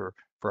implications for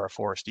our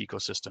forest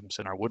ecosystems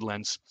and our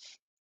woodlands.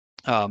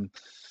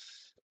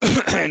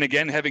 And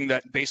again, having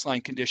that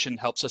baseline condition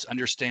helps us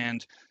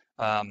understand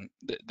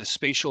the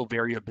spatial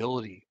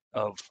variability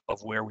of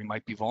where we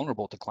might be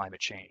vulnerable to climate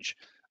change.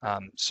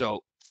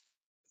 So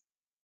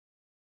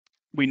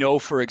we know,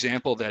 for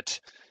example, that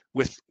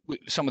with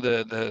some of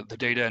the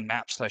data and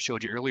maps that I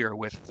showed you earlier,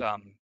 with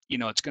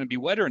it's going to be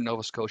wetter in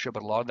Nova Scotia,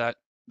 but a lot of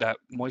that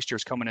moisture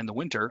is coming in the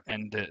winter,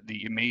 and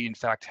you may in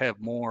fact have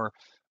more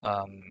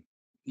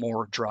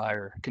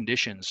drier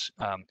conditions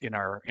in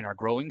our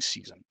growing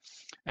season.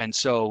 And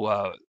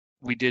so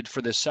we did,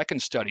 for this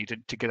second study,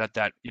 to get at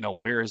that,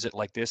 where is it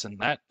like this and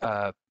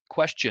that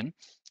question,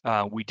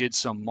 we did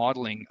some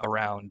modeling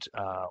around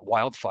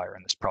wildfire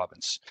in this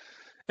province.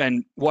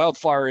 And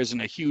wildfire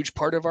isn't a huge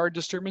part of our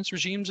disturbance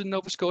regimes in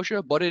Nova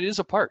Scotia, but it is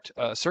a part,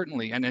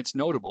 certainly, and it's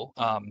notable.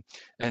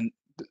 And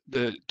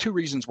the two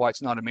reasons why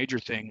it's not a major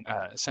thing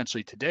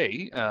essentially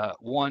today,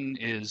 one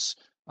is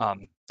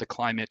the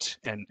climate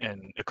and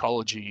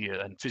ecology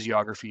and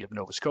physiography of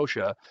Nova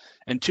Scotia,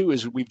 and two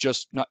is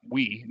not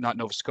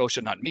Nova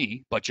Scotia, not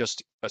me, but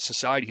just a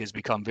society has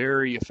become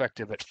very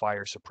effective at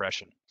fire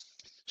suppression.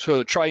 So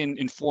to try and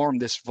inform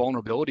this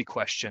vulnerability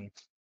question,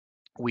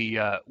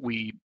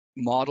 we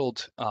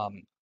modeled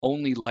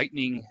only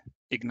lightning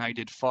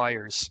ignited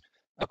fires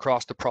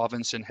across the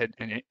province and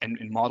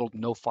modeled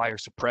no fire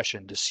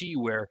suppression to see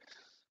where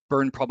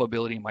burn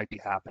probability might be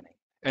happening.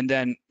 And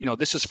then,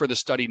 this is for the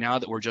study now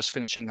that we're just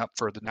finishing up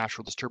for the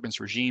natural disturbance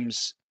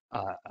regimes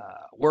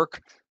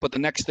work. But the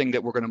next thing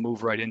that we're going to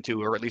move right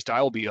into, or at least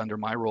I'll be under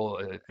my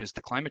role as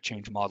the climate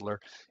change modeler,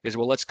 is,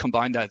 well, let's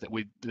combine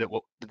the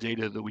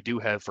data that we do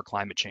have for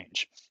climate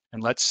change,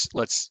 and let's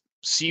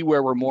see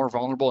where we're more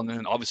vulnerable, and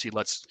then obviously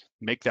let's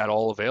make that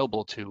all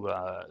available to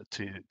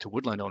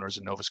woodland owners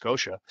in Nova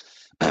Scotia.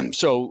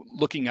 So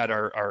looking at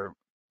our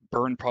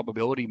burn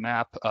probability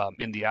map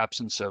in the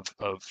absence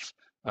of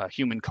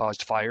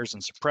human-caused fires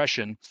and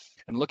suppression,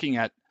 and looking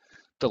at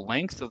the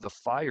length of the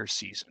fire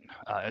season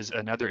as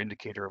another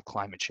indicator of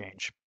climate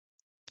change.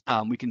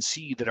 We can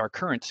see that our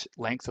current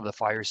length of the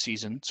fire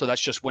season, so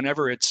that's just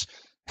whenever it's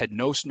had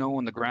no snow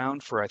on the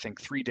ground for, I think,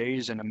 3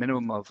 days and a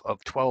minimum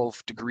of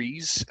 12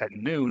 degrees at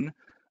noon,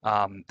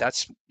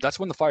 that's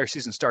when the fire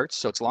season starts.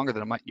 So it's longer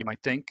than you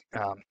might think.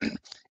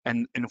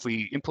 And if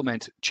we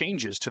implement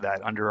changes to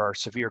that under our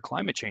severe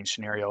climate change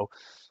scenario,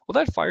 well,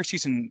 that fire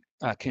season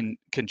can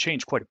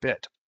change quite a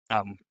bit,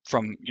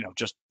 from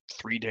just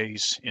 3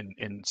 days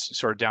in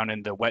sort of down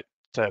in the wet,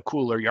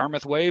 cooler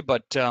Yarmouth way,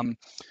 but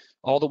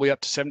all the way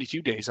up to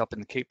 72 days up in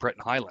the Cape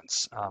Breton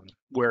Highlands,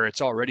 where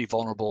it's already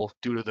vulnerable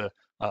due to the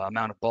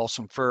amount of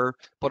balsam fir,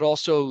 but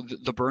also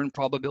the burn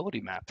probability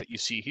map that you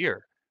see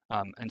here.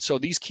 And so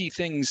these key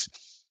things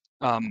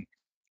are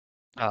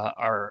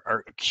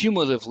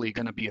cumulatively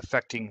going to be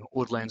affecting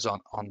woodlands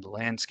on the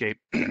landscape.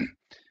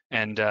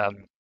 And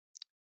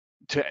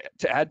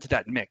to add to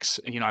that mix,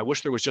 I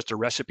wish there was just a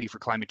recipe for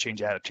climate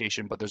change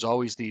adaptation, but there's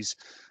always these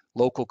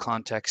local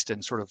context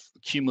and sort of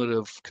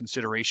cumulative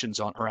considerations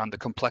around the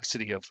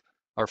complexity of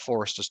our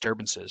forest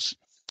disturbances.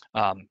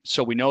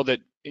 So we know that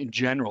in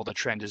general the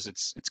trend is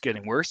it's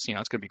getting worse.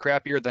 It's going to be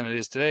crappier than it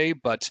is today,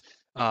 but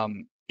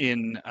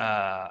in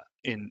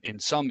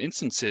some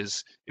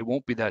instances it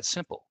won't be that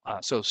simple.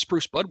 So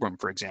spruce budworm,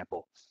 for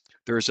example,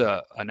 there's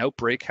an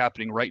outbreak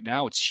happening right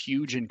now. It's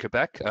huge in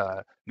Quebec.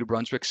 New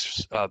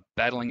Brunswick's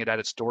battling it at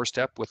its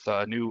doorstep with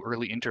a new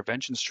early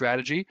intervention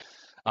strategy,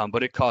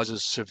 but it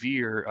causes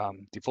severe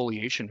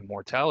defoliation and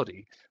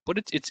mortality.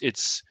 But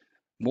it's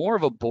more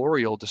of a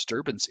boreal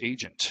disturbance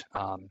agent.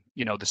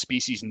 The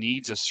species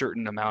needs a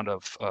certain amount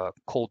of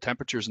cold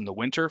temperatures in the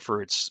winter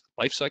for its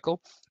life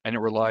cycle, and it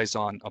relies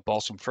on a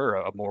balsam fir,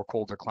 a more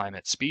colder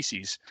climate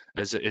species,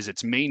 as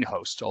its main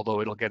host,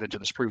 although it'll get into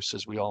the spruce,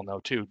 as we all know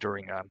too,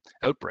 during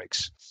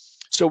outbreaks.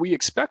 So we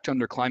expect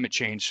under climate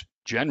change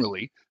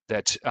generally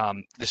that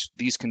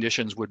these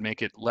conditions would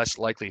make it less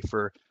likely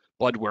for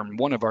budworm,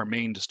 one of our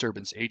main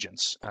disturbance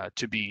agents,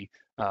 to be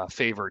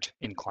favored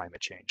in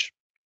climate change.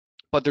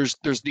 But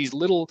there's these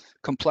little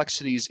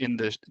complexities in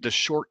the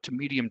short to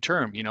medium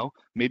term,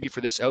 maybe for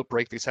this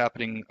outbreak that's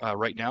happening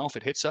right now, if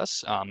it hits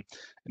us,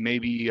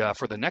 maybe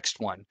for the next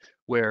one,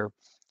 where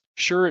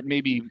sure, it may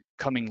be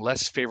coming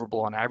less favorable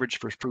on average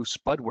for spruce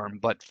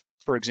budworm, but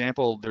for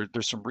example,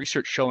 there's some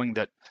research showing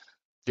that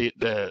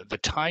the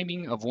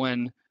timing of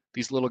when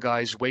these little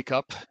guys wake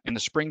up in the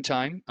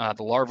springtime,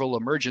 the larval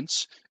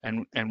emergence,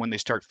 and when they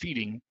start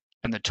feeding,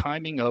 and the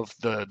timing of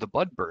the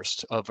bud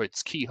burst of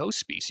its key host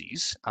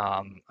species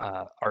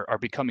are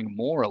becoming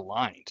more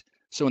aligned.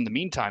 So in the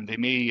meantime, they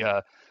may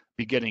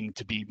be getting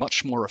to be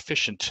much more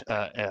efficient,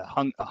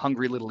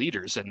 hungry little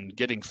eaters, and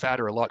getting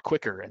fatter a lot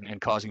quicker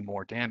and causing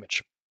more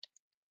damage.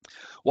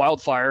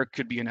 Wildfire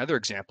could be another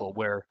example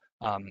where,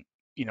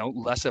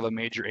 less of a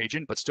major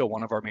agent, but still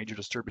one of our major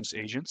disturbance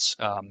agents.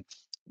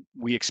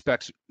 We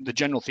expect the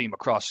general theme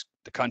across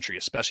the country,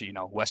 especially,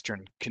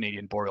 Western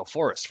Canadian boreal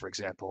forests, for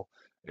example,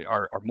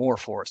 are more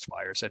forest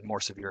fires and more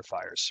severe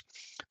fires.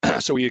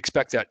 So we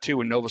expect that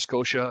too in Nova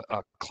Scotia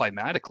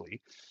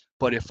climatically.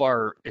 But if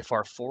our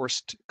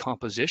forest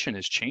composition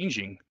is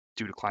changing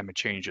due to climate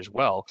change as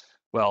well,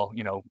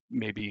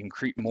 maybe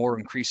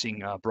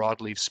increasing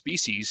broadleaf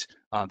species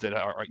that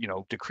are,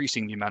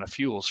 decreasing the amount of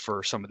fuels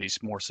for some of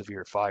these more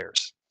severe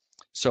fires.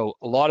 So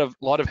a lot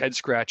of head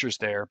scratchers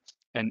there.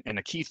 And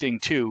a key thing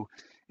too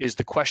is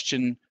the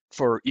question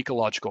for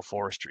ecological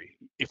forestry.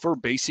 If we're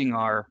basing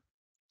our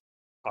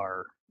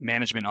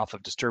management off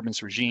of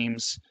disturbance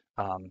regimes,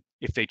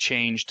 if they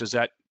change, does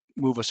that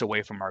move us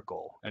away from our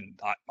goal? And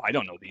I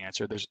don't know the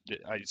answer.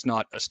 It's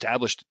not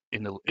established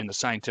in the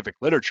scientific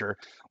literature.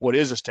 What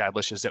is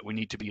established is that we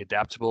need to be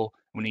adaptable.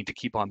 We need to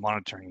keep on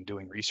monitoring and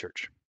doing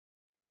research.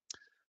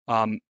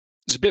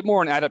 There's a bit more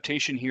on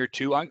adaptation here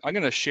too. I'm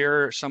going to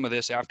share some of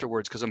this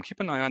afterwards because I'm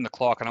keeping an eye on the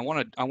clock, and I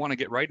want to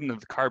get right into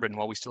the carbon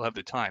while we still have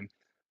the time.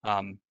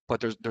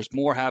 But there's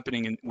more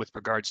happening with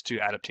regards to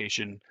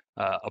adaptation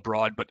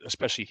abroad, but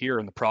especially here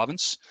in the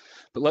province.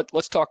 But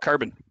let's talk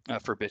carbon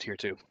for a bit here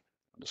too.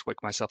 I'll just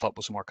wake myself up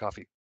with some more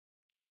coffee.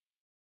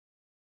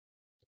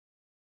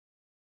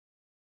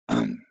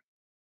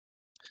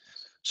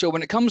 So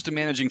when it comes to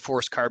managing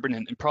forest carbon,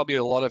 and probably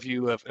a lot of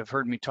you have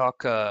heard me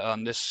talk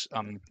on this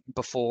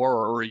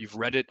before, or you've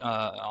read it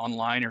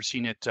online or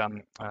seen it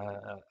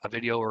a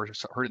video or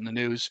heard it in the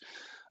news,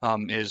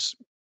 is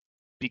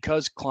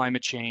because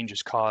climate change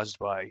is caused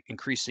by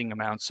increasing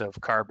amounts of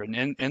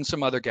carbon and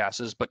some other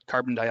gases, but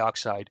carbon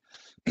dioxide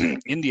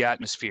in the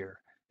atmosphere.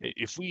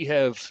 If we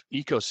have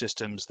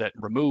ecosystems that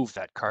remove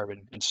that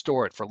carbon and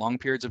store it for long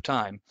periods of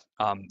time,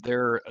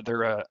 they're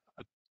a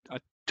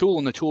tool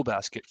in the tool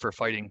basket for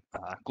fighting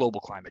global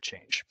climate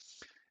change.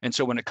 And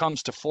so when it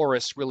comes to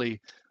forests, really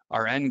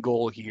our end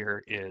goal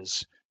here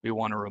is we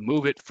want to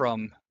remove it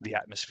from the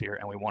atmosphere,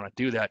 and we want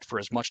to do that for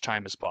as much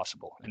time as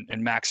possible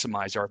and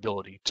maximize our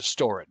ability to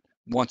store it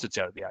once it's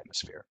out of the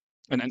atmosphere.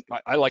 And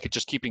I like it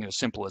just keeping it as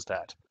simple as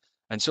that.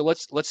 And so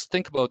let's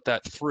think about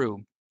that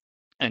through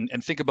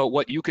and think about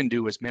what you can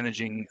do as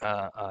managing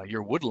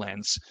your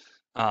woodlands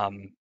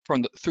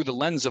through the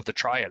lens of the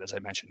triad, as I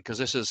mentioned, because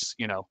this is,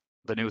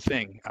 the new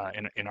thing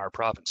in our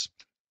province.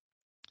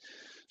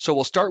 So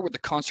we'll start with the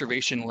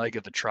conservation leg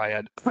of the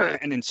triad,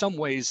 and in some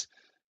ways,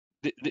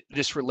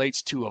 this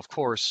relates to, of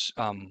course,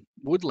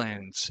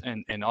 woodlands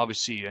and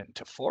obviously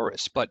to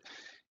forests. But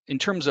in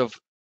terms of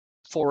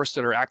forests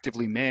that are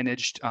actively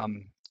managed,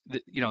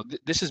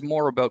 this is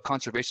more about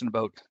conservation,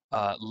 about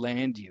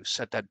land use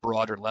at that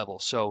broader level.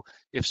 So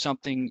if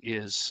something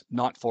is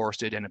not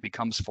forested and it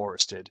becomes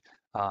forested,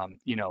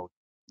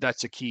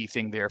 that's a key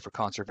thing there for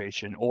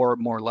conservation. Or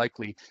more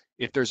likely,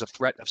 if there's a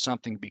threat of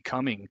something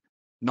becoming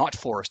not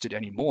forested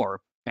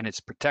anymore and it's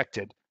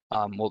protected,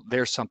 well,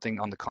 there's something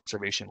on the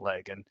conservation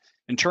leg. And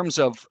in terms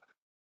of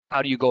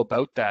how do you go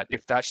about that,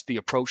 if that's the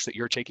approach that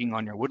you're taking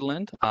on your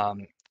woodland, how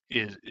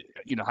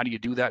do you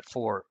do that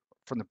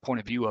from the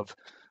point of view of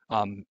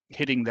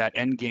hitting that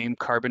end game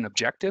carbon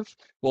objective?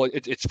 Well,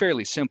 it's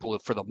fairly simple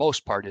for the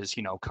most part, is,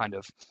 kind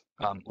of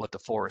let the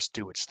forest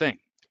do its thing.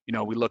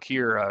 We look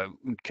here,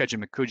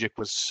 Kejimkujik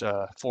was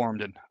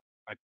formed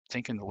I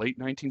think in the late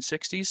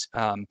 1960s.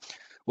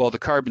 Well, the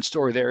carbon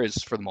story there is,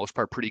 for the most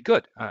part, pretty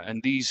good.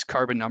 And these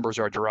carbon numbers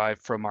are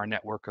derived from our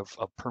network of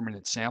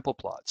permanent sample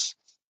plots.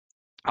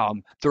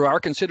 There are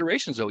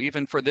considerations, though,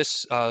 even for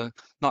this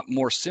not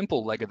more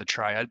simple leg of the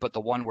triad, but the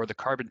one where the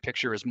carbon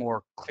picture is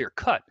more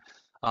clear-cut,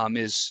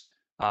 is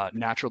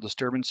natural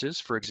disturbances.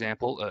 For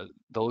example,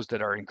 those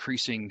that are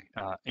increasing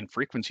in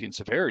frequency and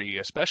severity,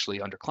 especially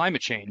under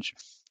climate change,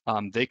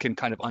 they can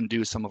kind of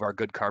undo some of our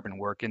good carbon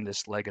work in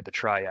this leg of the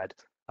triad.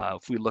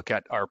 If we look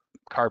at our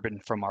carbon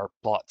from our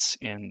plots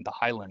in the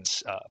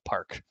Highlands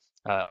Park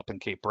up in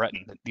Cape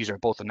Breton, these are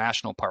both the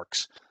national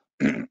parks.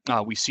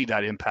 We see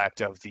that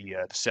impact of the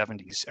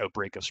 70s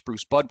outbreak of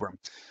spruce budworm.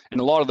 And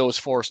a lot of those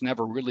forests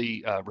never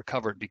really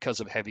recovered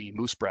because of heavy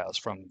moose browse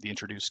from the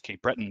introduced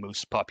Cape Breton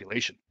moose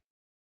population.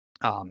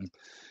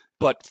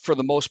 But for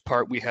the most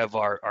part, we have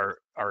our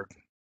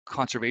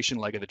conservation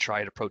leg of the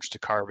triad approach to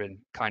carbon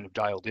kind of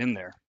dialed in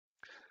there.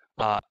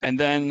 And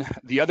then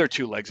the other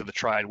two legs of the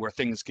triad, where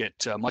things get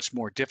much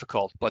more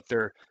difficult, but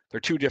they're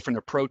two different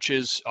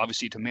approaches,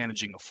 obviously, to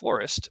managing a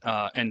forest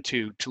and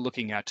to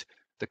looking at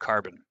the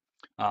carbon.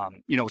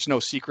 It's no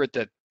secret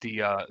that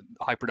the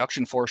high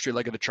production forestry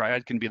leg of the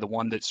triad can be the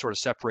one that sort of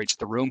separates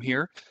the room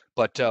here.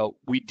 But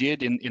we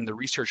did in the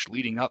research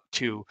leading up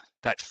to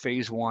that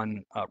phase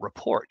 1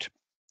 report,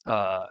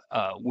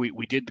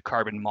 we did the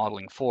carbon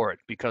modeling for it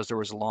because there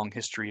was a long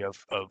history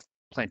of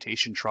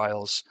plantation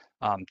trials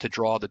to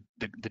draw the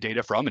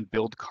data from and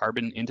build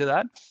carbon into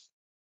that.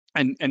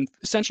 And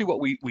essentially what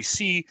we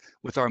see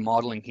with our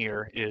modeling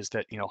here is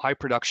that, high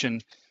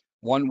production,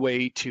 one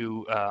way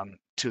to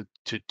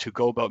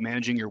go about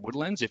managing your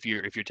woodlands, if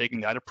you're taking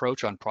that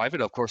approach on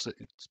private, of course,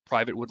 it's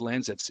private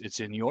woodlands, it's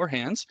in your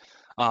hands.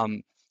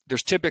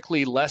 There's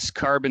typically less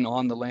carbon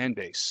on the land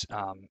base.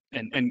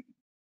 And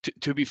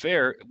to be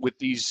fair, with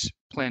these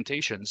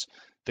plantations,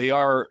 they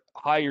are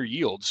higher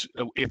yields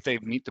if they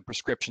meet the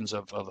prescriptions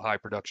of high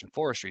production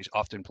forestries.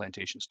 Often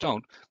plantations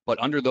don't, but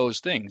under those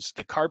things,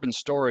 the carbon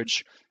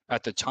storage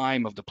at the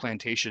time of the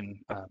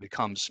plantation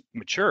becomes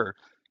mature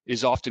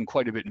is often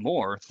quite a bit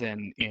more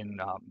than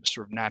in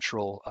sort of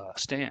natural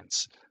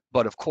stands.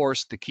 But of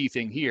course, the key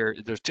thing here,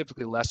 there's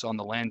typically less on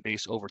the land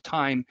base over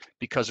time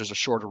because there's a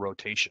shorter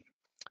rotation.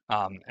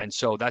 And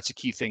so that's a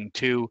key thing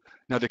too.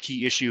 Another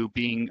key issue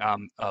being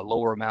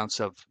lower amounts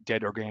of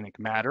dead organic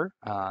matter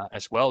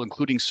as well,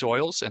 including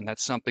soils. And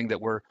that's something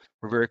that we're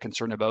very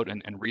concerned about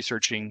and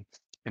researching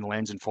in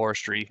lands and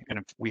forestry.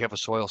 And we have a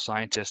soil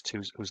scientist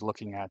who's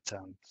looking at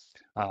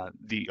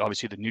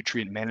obviously the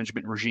nutrient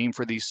management regime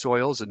for these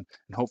soils, and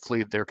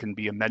hopefully there can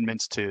be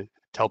amendments to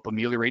help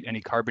ameliorate any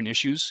carbon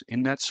issues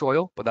in that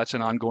soil, but that's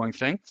an ongoing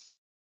thing.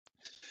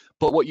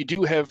 But what you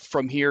do have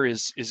from here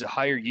is a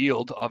higher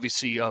yield,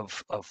 obviously,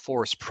 of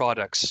forest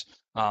products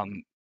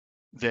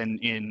than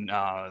in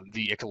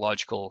the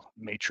ecological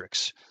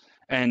matrix.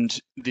 And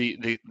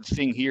the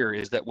thing here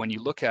is that when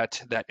you look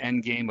at that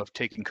end game of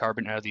taking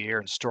carbon out of the air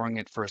and storing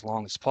it for as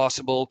long as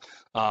possible,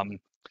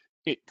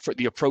 for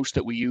the approach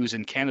that we use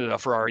in Canada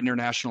for our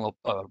international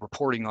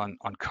reporting on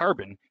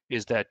carbon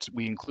is that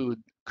we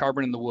include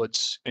carbon in the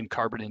woods and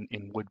carbon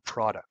in wood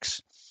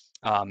products.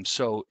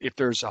 So if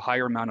there's a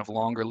higher amount of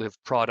longer lived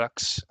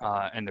products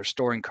and they're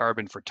storing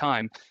carbon for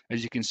time,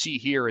 as you can see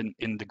here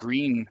in the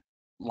green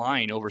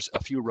line over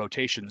a few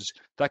rotations,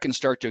 that can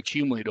start to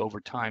accumulate over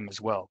time as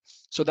well.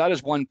 So that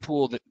is one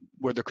pool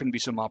where there can be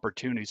some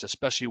opportunities,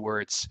 especially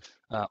where it's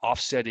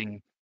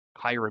offsetting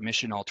higher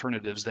emission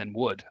alternatives than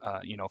wood,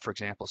 for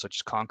example, such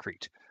as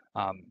concrete,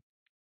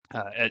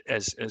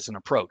 as an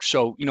approach.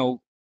 So,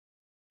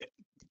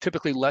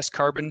 typically less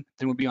carbon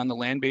than would be on the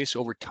land base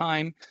over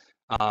time.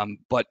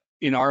 But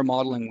in our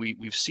modeling,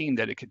 we've seen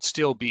that it could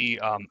still be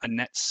a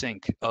net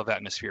sink of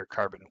atmospheric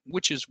carbon,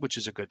 which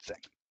is a good thing.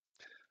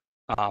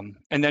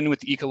 And then with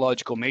the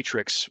ecological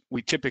matrix,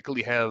 we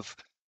typically have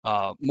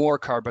more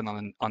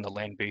carbon on the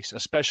land base,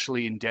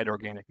 especially in dead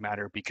organic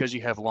matter, because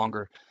you have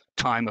longer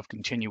time of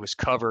continuous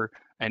cover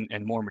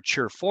and more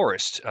mature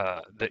forest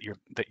that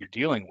you're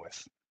dealing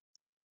with.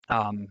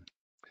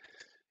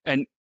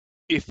 And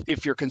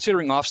if you're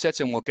considering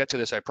offsets, and we'll get to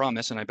this, I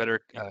promise, and I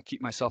better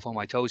keep myself on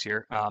my toes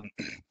here,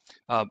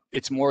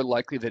 it's more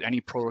likely that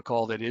any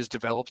protocol that is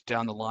developed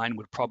down the line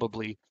would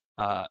probably,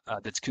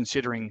 that's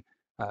considering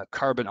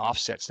carbon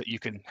offsets that you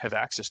can have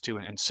access to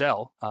and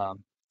sell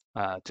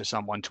to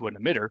someone, to an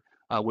emitter,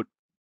 would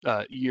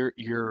your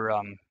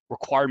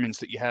requirements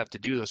that you have to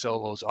do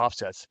sell those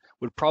offsets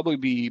would probably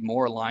be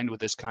more aligned with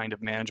this kind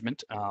of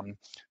management.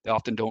 They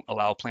often don't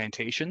allow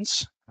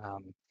plantations.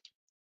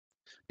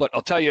 But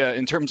I'll tell you,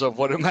 in terms of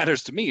what it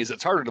matters to me, is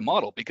it's harder to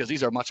model because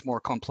these are much more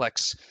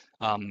complex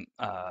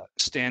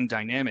stand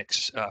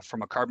dynamics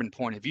from a carbon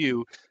point of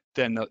view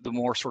than the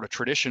more sort of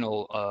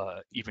traditional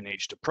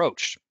even-aged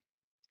approach.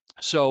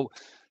 So,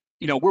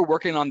 we're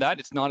working on that.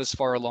 It's not as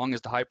far along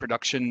as the high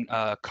production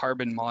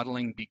carbon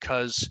modeling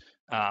because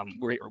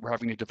we're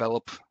having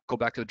to go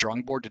back to the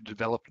drawing board to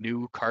develop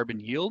new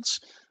carbon yields.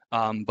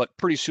 But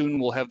pretty soon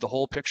we'll have the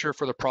whole picture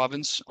for the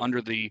province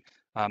under the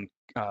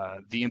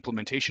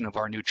implementation of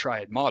our new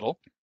triad model,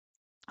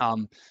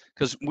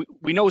 because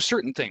we know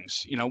certain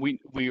things.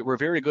 We're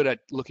very good at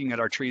looking at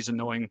our trees and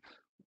knowing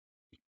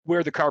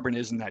where the carbon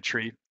is in that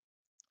tree,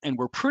 and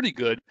we're pretty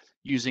good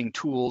using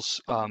tools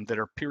that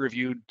are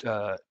peer-reviewed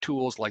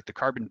tools like the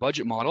carbon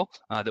budget model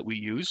that we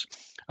use.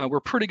 We're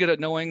pretty good at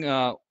knowing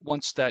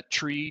once that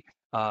tree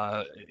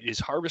is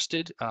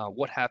harvested,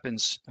 what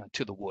happens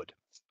to the wood.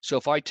 So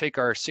if I take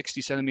our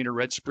 60 centimeter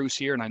red spruce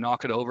here and I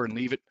knock it over and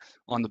leave it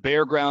on the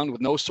bare ground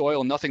with no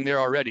soil, nothing there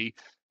already,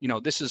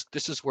 this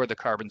is where the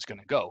carbon's going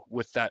to go,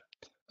 with that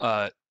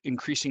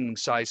increasing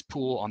size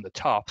pool on the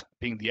top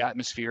being the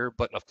atmosphere,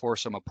 but of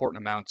course some important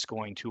amounts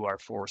going to our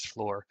forest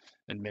floor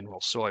and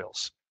mineral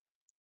soils.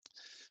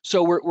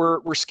 So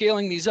we're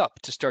scaling these up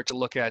to start to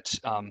look at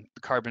the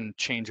carbon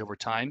change over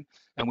time,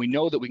 and we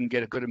know that we can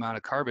get a good amount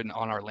of carbon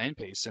on our land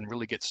base and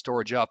really get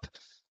storage up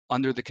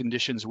under the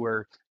conditions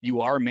where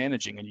you are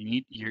managing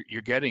and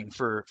you're getting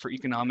for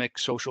economic,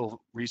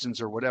 social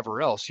reasons or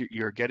whatever else,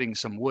 you're getting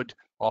some wood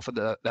off of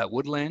that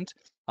woodland.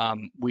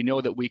 We know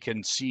that we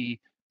can see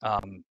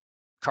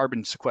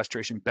carbon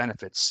sequestration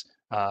benefits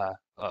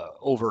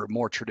over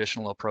more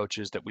traditional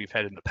approaches that we've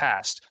had in the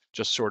past,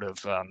 just sort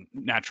of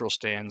natural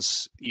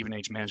stands, even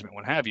age management,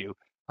 what have you.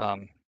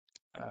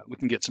 We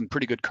can get some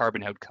pretty good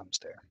carbon outcomes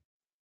there.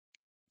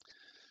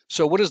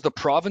 So what does the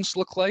province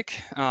look like?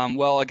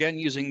 Well, again,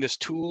 using this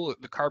tool,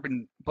 the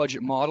carbon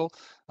budget model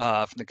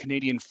from the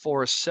Canadian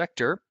forest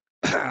sector,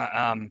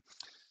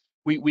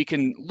 we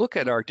can look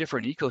at our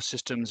different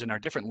ecosystems and our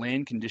different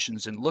land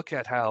conditions and look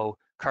at how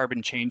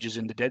carbon changes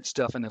in the dead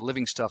stuff and the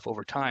living stuff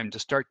over time to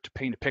start to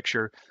paint a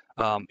picture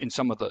in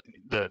some of the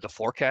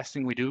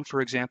forecasting we do,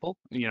 for example,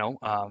 to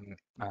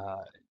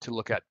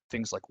look at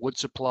things like wood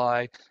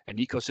supply and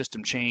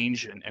ecosystem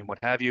change and what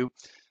have you,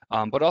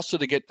 but also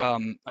to get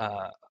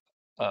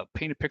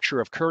paint a picture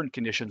of current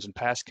conditions and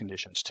past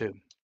conditions too.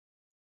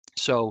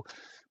 So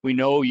we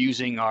know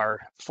using our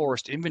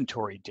forest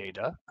inventory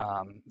data,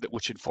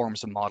 which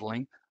informs the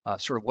modeling,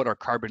 sort of what our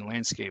carbon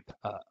landscape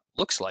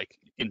looks like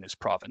in this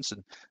province.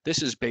 And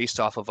this is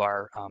based off of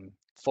our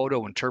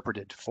photo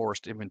interpreted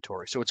forest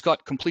inventory. So it's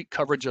got complete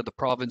coverage of the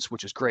province,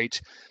 which is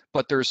great,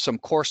 but there's some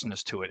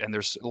coarseness to it. And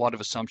there's a lot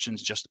of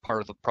assumptions just part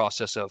of the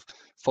process of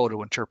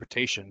photo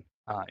interpretation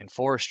in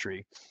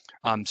forestry.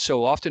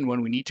 So often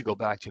when we need to go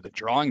back to the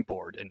drawing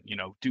board and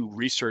do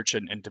research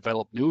and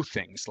develop new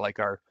things like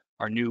our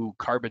new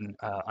carbon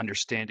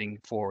understanding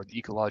for the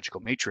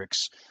ecological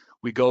matrix,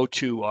 we go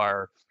to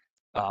our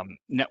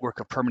network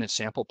of permanent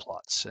sample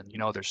plots, and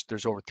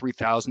there's over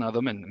 3,000 of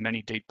them, and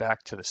many date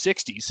back to the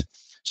 60s.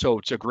 So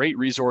it's a great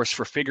resource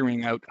for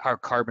figuring out how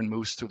carbon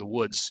moves through the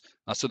woods,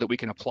 so that we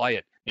can apply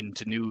it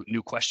into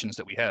new questions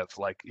that we have,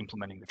 like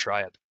implementing the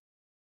triad.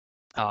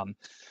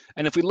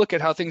 And if we look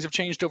at how things have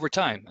changed over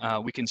time,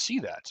 we can see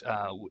that.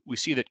 We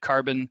see that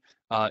carbon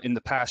in the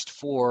past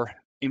 4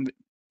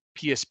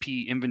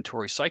 PSP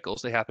inventory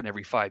cycles, they happen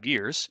every 5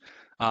 years,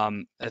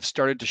 have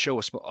started to show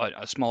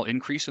a small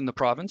increase in the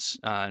province.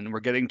 And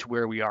we're getting to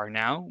where we are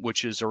now,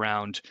 which is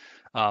around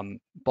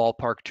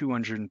ballpark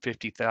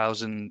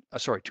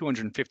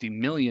 250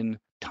 million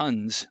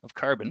tons of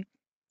carbon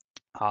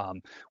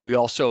We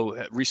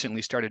also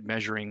recently started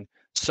measuring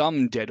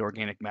some dead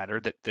organic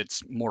matter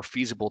that's more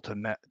feasible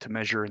to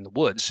measure in the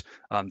woods.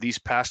 These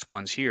past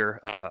ones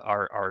here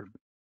are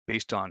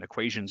based on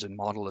equations and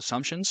model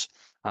assumptions.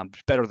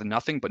 Better than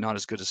nothing, but not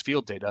as good as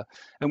field data.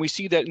 And we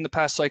see that in the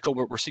past cycle,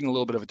 we're seeing a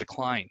little bit of a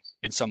decline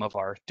in some of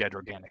our dead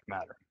organic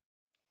matter.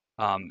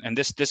 And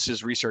this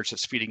is research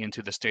that's feeding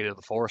into the state of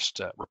the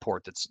forest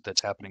report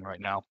that's happening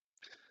right now.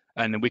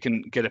 And then we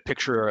can get a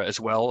picture as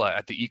well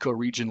at the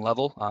ecoregion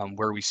level,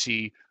 where we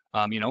see,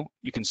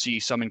 you can see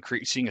some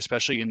increasing,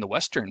 especially in the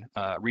western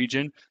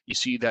region. You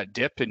see that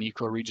dip in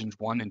ecoregions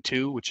 1 and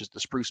 2, which is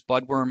the spruce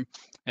budworm,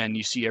 and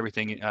you see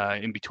everything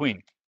in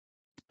between.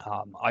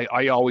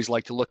 I always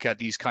like to look at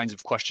these kinds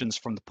of questions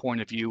from the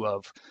point of view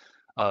of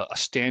a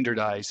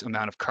standardized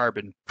amount of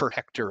carbon per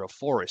hectare of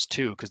forest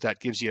too, because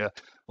that gives you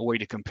a way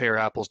to compare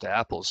apples to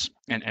apples.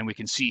 And we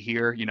can see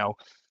here,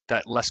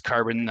 that less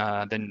carbon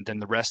than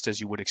the rest, as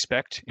you would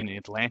expect in the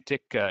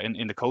Atlantic,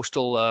 in the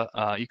coastal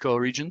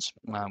ecoregions,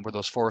 where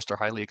those forests are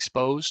highly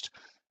exposed,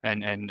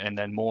 and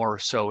then more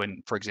so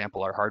in, for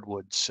example, our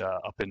hardwoods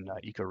up in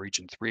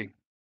ecoregion 3.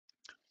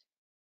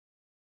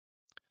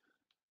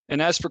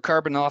 And as for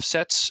carbon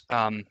offsets,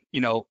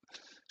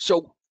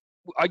 so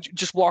I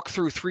just walk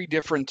through 3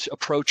 different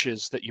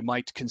approaches that you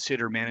might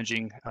consider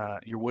managing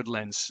your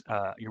woodlands,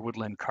 your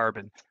woodland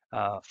carbon,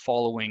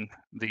 following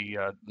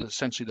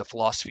essentially the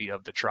philosophy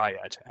of the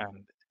triad.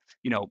 And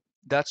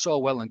that's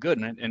all well and good,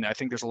 and I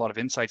think there's a lot of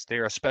insights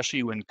there,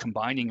 especially when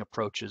combining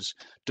approaches,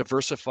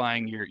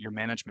 diversifying your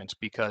management,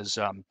 because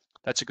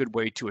that's a good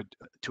way to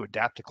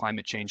adapt to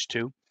climate change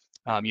too.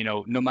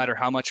 No matter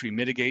how much we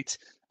mitigate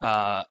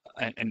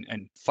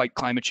and fight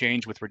climate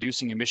change with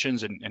reducing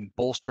emissions and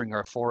bolstering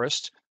our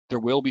forests, there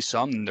will be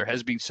some, and there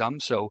has been some.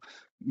 So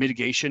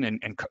mitigation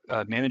and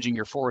managing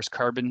your forest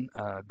carbon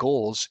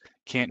goals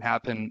can't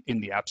happen in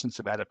the absence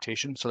of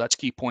adaptation. So that's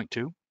key point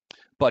 2.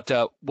 But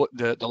what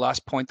the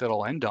last point that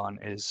I'll end on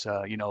is,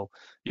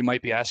 you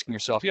might be asking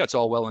yourself, yeah, it's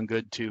all well and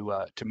good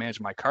to manage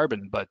my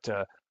carbon, but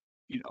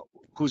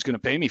who's going to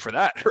pay me for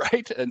that,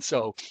 right? And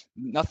so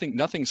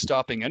nothing's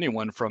stopping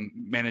anyone from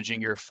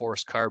managing your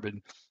forest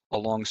carbon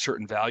along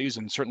certain values,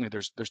 and certainly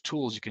there's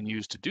tools you can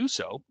use to do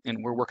so,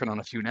 and we're working on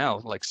a few now,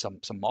 like some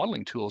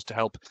modeling tools to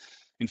help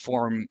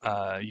inform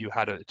you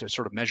how to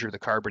sort of measure the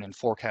carbon and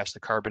forecast the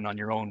carbon on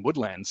your own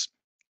woodlands.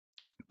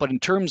 But in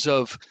terms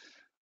of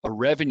a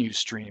revenue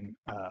stream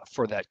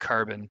for that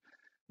carbon,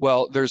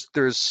 well,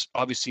 there's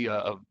obviously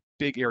a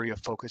big area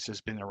of focus has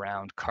been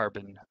around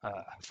carbon,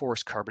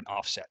 forest carbon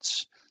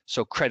offsets.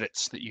 So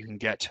credits that you can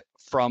get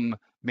from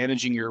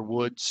managing your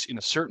woods in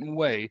a certain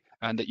way,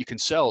 and that you can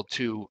sell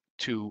to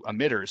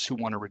emitters who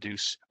want to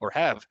reduce or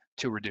have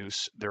to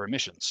reduce their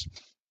emissions.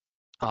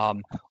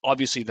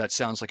 Obviously, that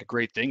sounds like a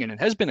great thing, and it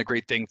has been a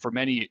great thing for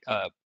many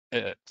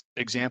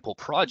example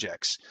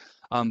projects.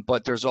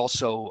 But there's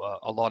also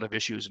a lot of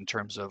issues in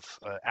terms of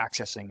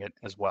accessing it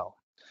as well.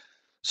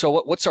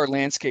 So what's our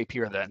landscape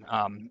here then?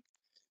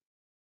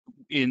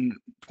 In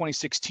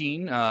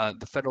 2016,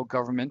 the federal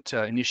government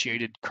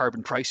initiated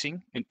carbon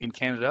pricing in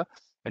Canada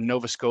and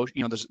Nova Scotia.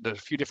 There's a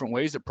few different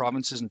ways that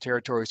provinces and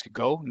territories could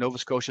go. Nova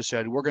Scotia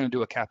said, we're going to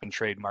do a cap and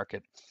trade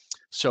market.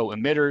 So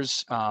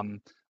emitters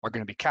are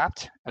going to be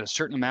capped at a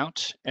certain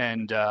amount,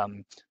 and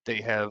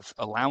they have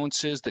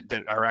allowances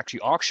that are actually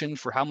auctioned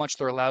for how much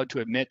they're allowed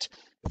to emit.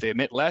 If they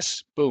emit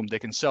less, boom, they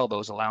can sell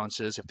those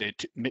allowances. If they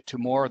emit to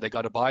more, they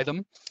got to buy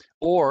them.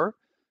 Or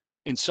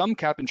in some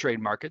cap and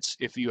trade markets,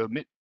 if you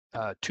emit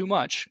too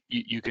much,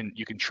 you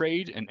can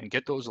trade and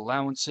get those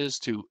allowances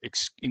to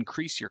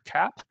increase your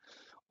cap,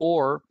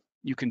 or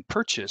you can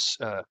purchase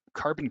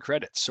carbon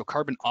credits, so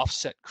carbon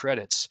offset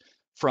credits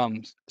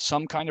from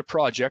some kind of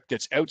project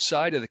that's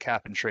outside of the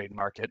cap and trade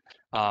market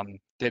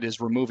that is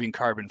removing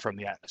carbon from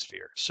the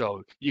atmosphere.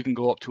 So you can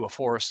go up to a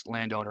forest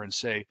landowner and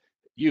say,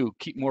 you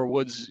keep more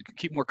woods,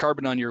 keep more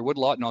carbon on your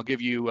woodlot, and I'll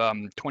give you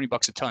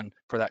 $20 a ton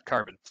for that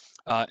carbon.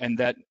 And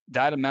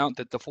that amount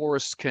that the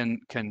forest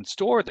can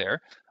store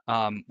there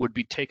would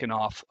be taken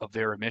off of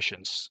their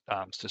emissions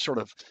to sort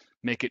of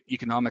make it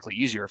economically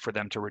easier for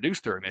them to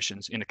reduce their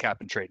emissions in a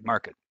cap and trade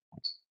market.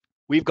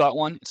 We've got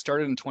one. It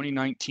started in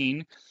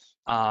 2019.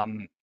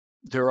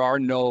 There are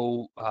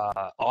no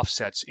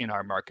offsets in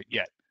our market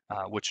yet,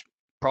 which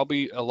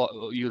probably a lot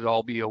you'd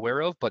all be aware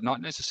of, but not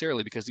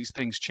necessarily, because these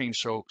things change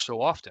so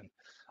often.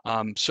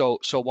 So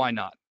why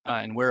not?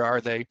 And where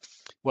are they?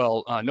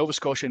 Well, Nova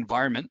Scotia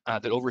Environment,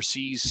 that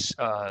oversees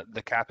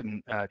the cap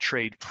and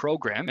trade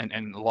program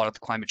and a lot of the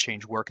climate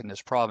change work in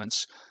this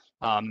province,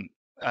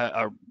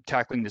 are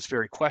tackling this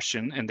very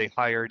question, and they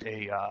hired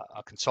a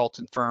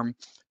consultant firm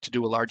to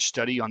do a large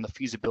study on the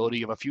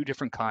feasibility of a few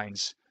different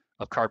kinds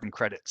of carbon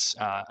credits,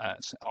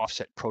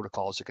 offset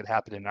protocols that could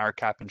happen in our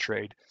cap and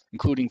trade,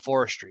 including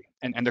forestry.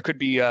 And there could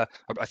be, I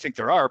think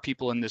there are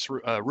people in this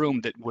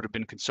room that would have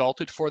been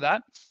consulted for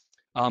that.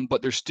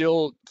 But there's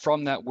still,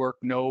 from that work,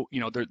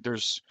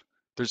 there's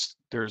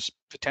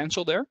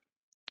potential there,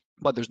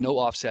 but there's no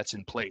offsets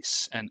in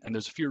place. And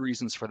there's a few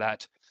reasons for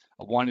that.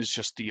 One is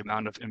just the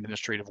amount of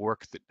administrative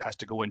work that has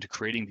to go into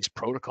creating these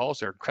protocols.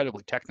 They're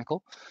incredibly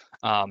technical.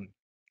 So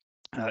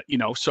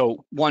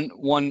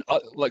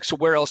so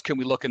where else can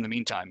we look in the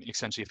meantime?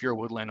 Essentially, if you're a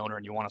woodland owner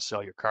and you want to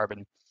sell your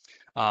carbon,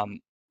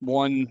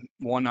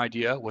 one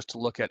idea was to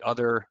look at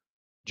other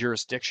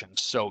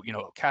jurisdictions. So,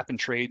 cap and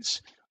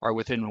trades are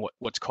within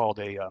what's called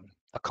a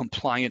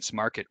compliance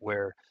market,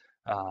 where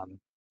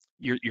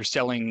you're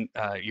selling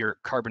your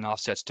carbon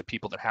offsets to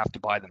people that have to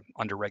buy them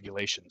under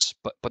regulations.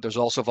 But there's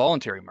also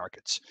voluntary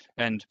markets,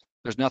 and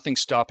there's nothing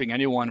stopping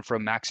anyone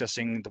from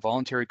accessing the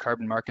voluntary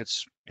carbon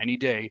markets any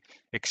day,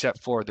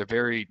 except for the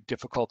very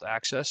difficult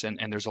access. And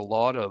there's a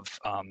lot of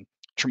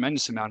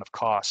tremendous amount of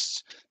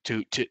costs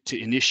to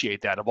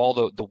initiate that, of all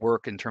the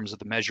work in terms of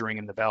the measuring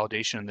and the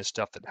validation and this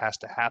stuff that has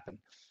to happen.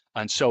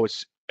 And so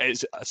it's,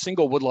 as a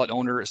single woodlot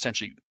owner,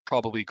 essentially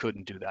probably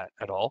couldn't do that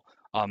at all.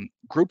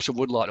 Groups of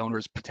woodlot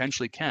owners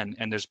potentially can,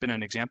 and there's been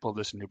an example of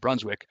this in New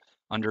Brunswick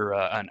under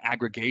an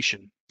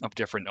aggregation of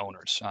different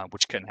owners,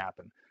 which can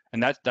happen.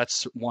 And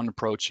that's one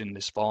approach in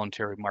this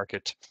voluntary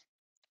market.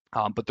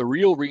 But the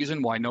real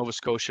reason why Nova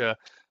Scotia,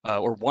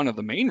 or one of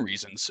the main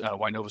reasons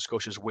why Nova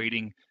Scotia is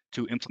waiting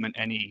to implement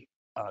any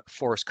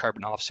forest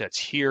carbon offsets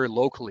here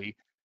locally,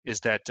 is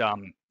that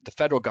the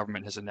federal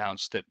government has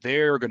announced that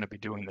they're going to be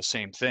doing the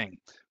same thing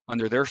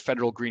under their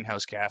federal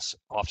greenhouse gas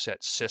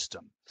offset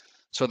system.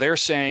 So they're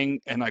saying,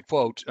 and I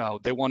quote,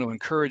 they want to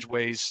encourage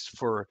ways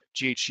for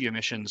GHG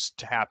emissions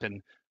to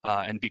happen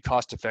and be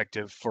cost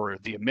effective for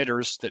the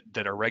emitters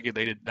that are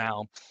regulated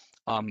now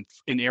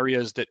in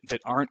areas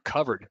that aren't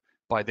covered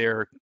by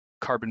their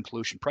carbon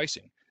pollution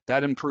pricing.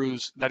 That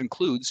includes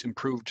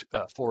improved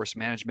forest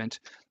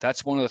management.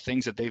 That's one of the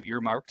things that they've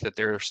earmarked that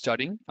they're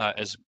studying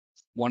as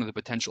one of the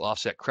potential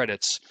offset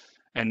credits.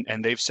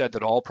 And they've said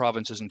that all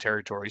provinces and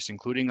territories,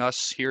 including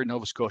us here in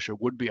Nova Scotia,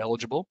 would be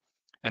eligible.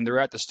 And they're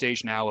at the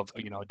stage now of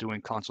doing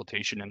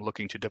consultation and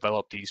looking to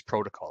develop these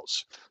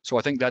protocols. So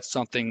I think that's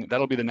something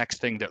that'll be the next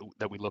thing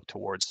that we look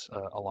towards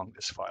along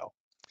this file.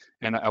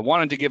 And I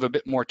wanted to give a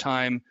bit more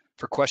time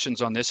for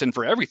questions on this and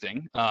for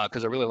everything,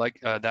 because I really like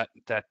that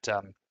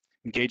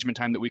engagement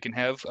time that we can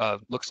have.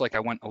 Looks like I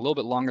went a little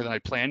bit longer than I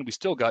planned. We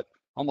still got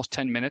almost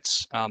 10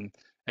 minutes. And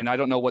I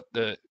don't know what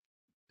the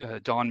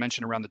Dawn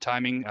mentioned around the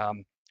timing.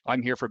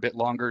 I'm here for a bit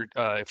longer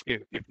if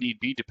need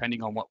be,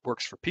 depending on what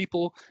works for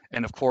people.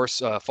 And of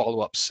course,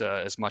 follow-ups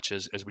as much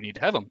as we need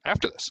to have them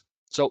after this.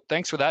 So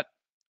thanks for that.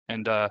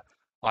 And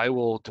I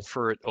will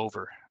defer it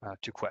over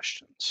to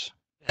questions.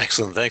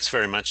 Excellent. Thanks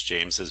very much,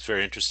 James. It's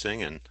very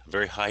interesting and a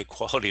very high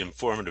quality,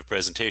 informative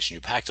presentation.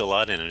 You packed a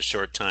lot in a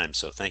short time,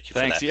 so thank you for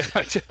that. Yeah.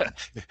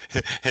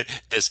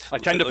 I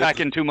tend to pack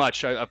in too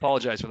much. I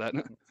apologize for that.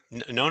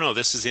 No,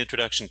 this is the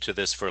introduction to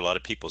this for a lot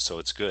of people, so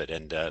it's good.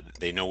 And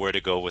they know where to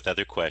go with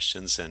other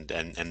questions, and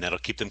that'll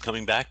keep them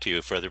coming back to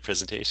you for other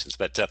presentations.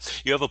 But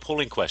you have a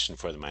polling question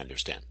for them, I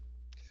understand.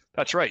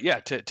 That's right. Yeah,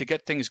 to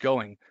get things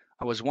going,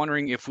 I was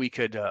wondering if we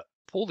could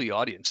poll the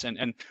audience.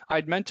 And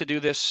I'd meant to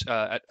do this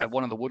at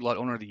one of the Woodlot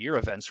Owner of the Year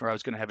events where I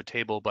was going to have a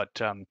table, but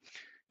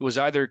it was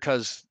either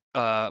because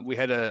we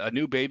had a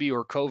new baby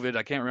or COVID.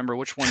 I can't remember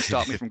which one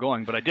stopped me from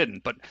going, but I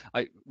didn't. But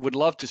I would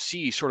love to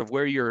see sort of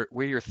where your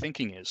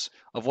thinking is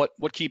of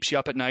what keeps you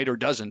up at night or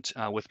doesn't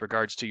with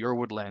regards to your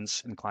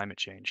woodlands and climate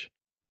change.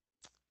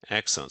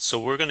 Excellent. So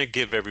we're going to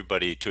give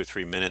everybody 2 or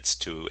 3 minutes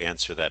to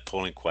answer that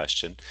polling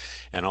question,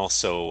 and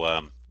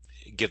also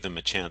give them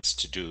a chance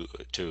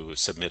to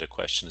submit a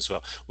question as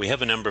well. We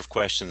have a number of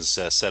questions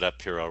set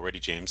up here already,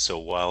 James. So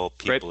while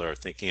people are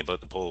thinking about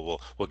the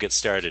poll, we'll get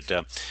started.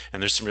 And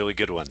there's some really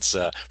good ones.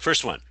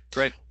 First one.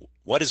 Great.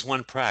 What is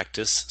one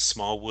practice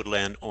small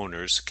woodland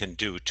owners can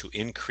do to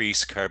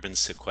increase carbon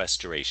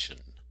sequestration?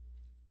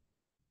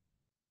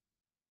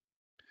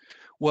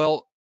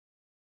 Well,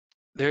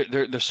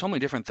 there's so many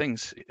different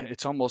things.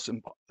 It's almost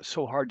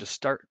so hard to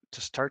start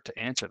to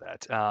answer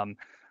that.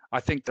 I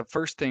think the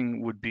first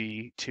thing would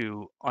be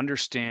to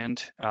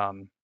understand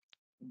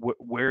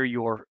where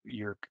your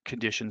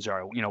conditions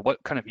are.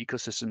 What kind of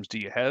ecosystems do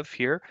you have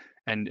here,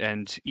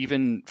 and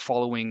even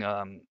following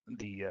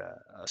the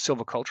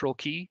silvicultural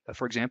key,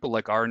 for example,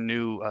 like our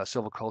new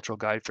silvicultural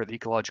guide for the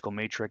ecological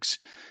matrix,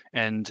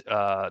 and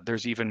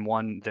there's even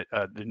one that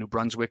the New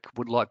Brunswick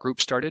Woodlot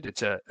Group started.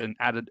 It's an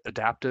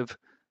adaptive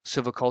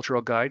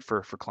silvicultural guide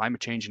for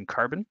climate change and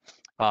carbon.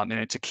 And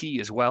it's a key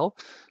as well.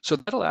 So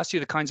that'll ask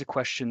you the kinds of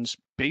questions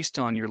based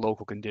on your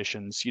local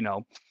conditions.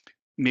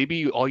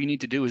 Maybe all you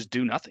need to do is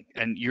do nothing,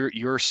 and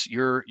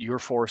your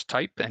forest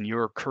type and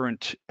your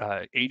current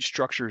age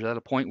structure is at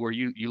a point where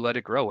you let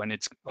it grow, and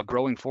it's a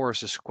growing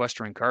forest is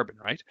sequestering carbon,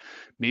 right?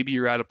 Maybe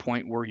you're at a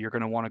point where you're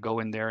going to want to go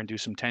in there and do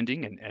some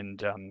tending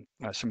and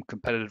some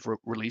competitive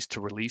release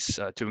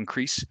to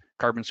increase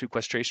carbon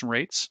sequestration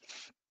rates,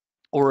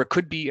 or it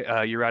could be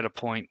you're at a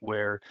point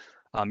where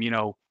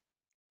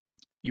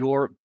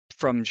your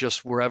from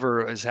just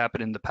wherever has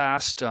happened in the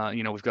past.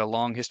 We've got a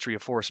long history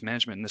of forest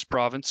management in this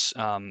province,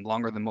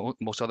 longer than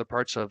most other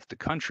parts of the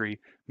country.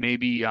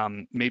 Maybe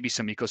some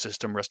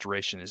ecosystem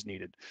restoration is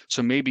needed.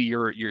 So maybe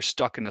you're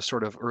stuck in a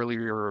sort of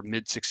earlier or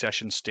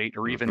mid-succession state,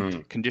 or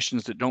even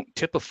conditions that don't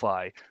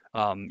typify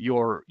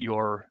your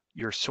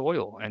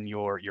soil and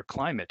your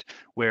climate,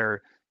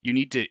 where you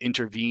need to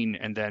intervene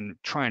and then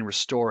try and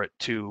restore it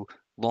to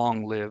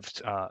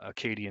long-lived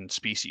Acadian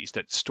species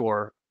that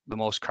store the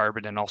most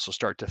carbon and also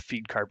start to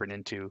feed carbon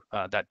into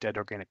that dead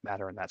organic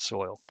matter in that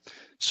soil.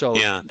 So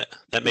Yeah,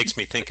 that makes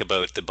me think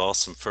about the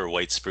balsam fir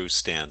white spruce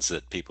stands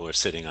that people are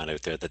sitting on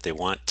out there, that they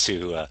want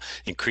to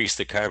increase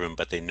the carbon,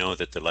 but they know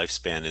that the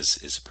lifespan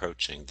is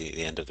approaching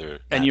the end of their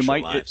and you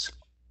natural might lives.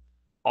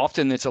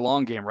 often it's a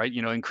long game, right?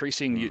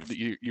 Increasing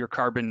Mm. your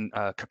carbon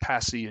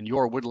capacity in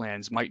your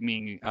woodlands might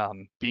mean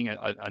being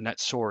a net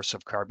source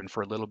of carbon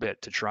for a little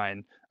bit to try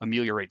and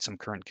ameliorate some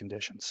current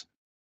conditions.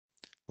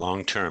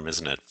 Long term,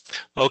 isn't it?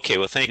 Okay,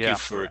 well, Yeah.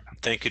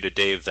 thank you to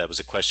Dave. That was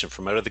a question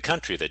from out of the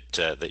country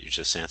that you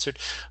just answered.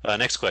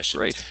 Next question.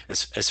 Great.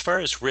 As far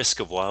as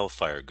risk of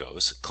wildfire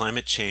goes,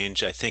 climate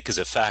change, I think, is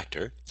a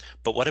factor,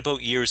 but what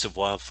about years of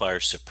wildfire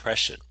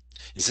suppression?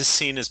 Is this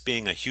seen as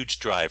being a huge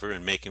driver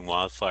in making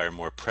wildfire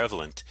more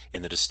prevalent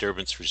in the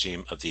disturbance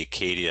regime of the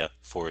Acadia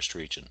forest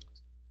region?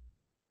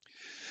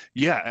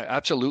 Yeah,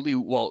 absolutely.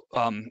 Well,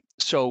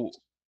 so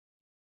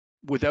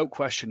without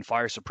question,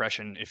 fire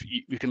suppression, if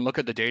you can look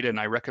at the data, and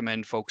I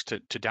recommend folks to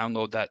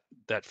download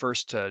that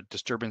first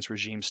disturbance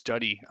regime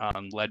study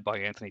led by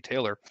Anthony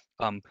Taylor,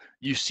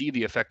 you see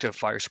the effect of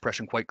fire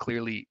suppression quite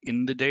clearly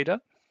in the data.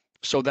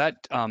 So that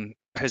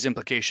has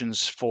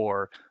implications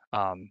for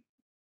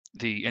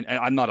and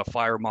I'm not a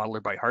fire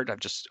modeler by heart. I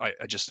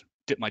just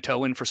dip my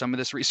toe in for some of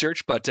this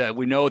research, but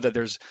we know that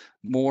there's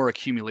more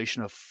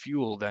accumulation of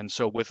fuel then.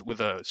 So with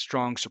a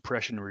strong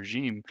suppression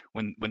regime,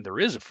 when there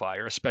is a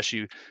fire,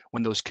 especially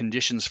when those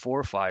conditions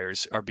for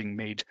fires are being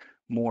made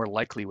more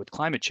likely with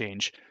climate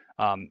change,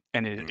 and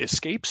it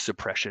escapes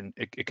suppression,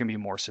 it can be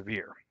more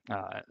severe.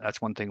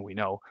 That's one thing we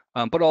know.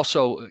 But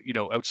also,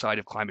 outside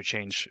of climate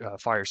change,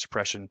 fire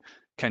suppression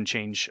can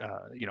change,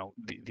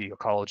 the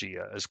ecology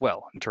as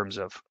well in terms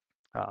of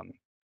um,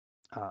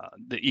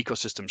 the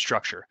ecosystem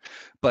structure.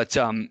 But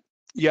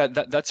yeah,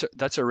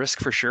 that's a risk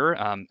for sure.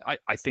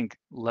 I think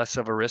less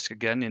of a risk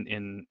again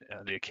in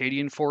the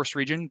Acadian forest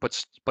region,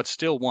 but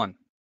still one.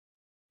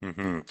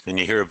 And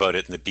you hear about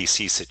it in the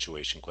BC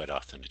situation quite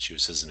often, to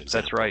use as an That's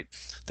example, right.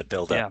 the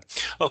buildup.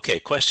 Yeah. Okay,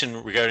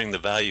 question regarding the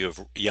value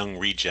of young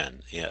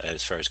regen,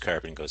 as far as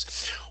carbon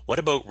goes. What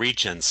about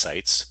regen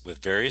sites with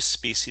various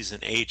species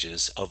and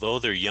ages, although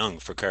they're young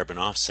for carbon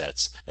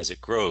offsets, as it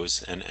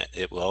grows, and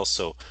it will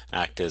also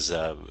act as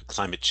a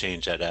climate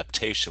change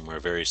adaptation where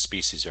various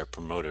species are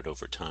promoted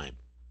over time?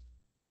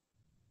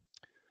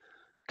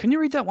 Can you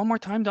read that one more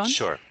time, Don?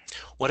 Sure.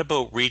 What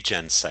about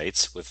regen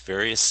sites with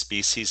various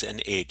species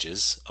and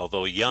ages,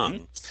 although Hmm.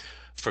 young,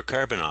 for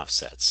carbon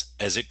offsets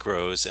as it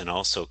grows, and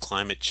also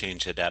climate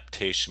change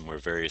adaptation where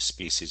various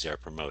species are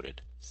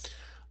promoted?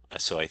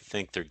 So I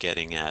think they're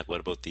getting at what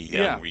about the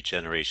young Yeah.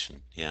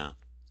 regeneration? Yeah.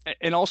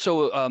 And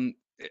also,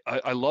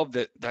 I love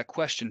that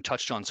question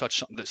touched on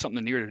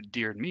something near and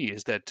dear to me,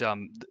 is that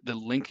the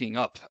linking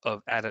up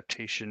of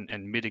adaptation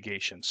and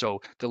mitigation.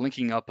 So the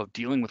linking up of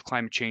dealing with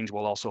climate change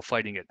while also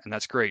fighting it, and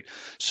that's great.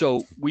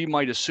 So we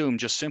might assume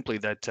just simply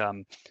that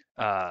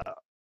uh,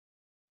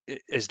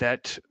 as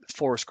that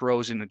forest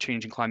grows in a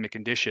changing climate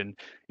condition,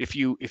 if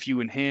you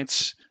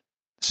enhance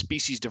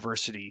species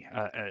diversity,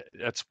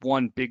 that's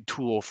one big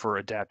tool for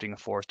adapting a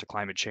forest to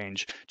climate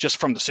change. Just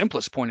from the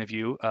simplest point of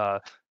view,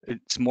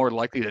 it's more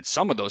likely that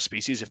some of those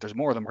species, if there's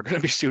more of them, are going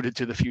to be suited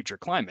to the future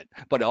climate.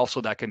 But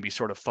also that can be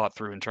sort of thought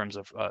through in terms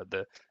of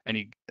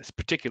any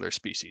particular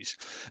species.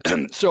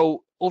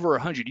 So over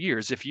 100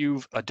 years, if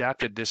you've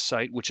adapted this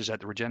site, which is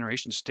at the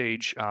regeneration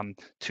stage,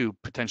 to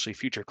potentially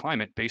future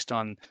climate based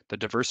on the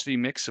diversity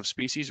mix of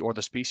species or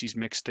the species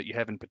mix that you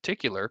have in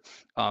particular,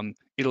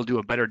 it'll do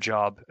a better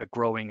job at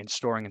growing and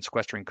storing and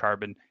sequestering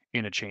carbon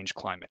in a changed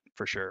climate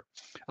for sure.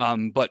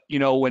 But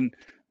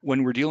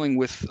when we're dealing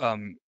with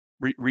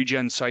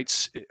regen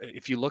sites,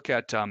 if you look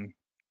at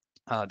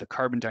the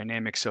carbon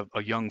dynamics of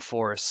a young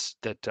forest,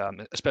 that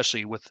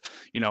especially with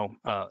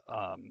a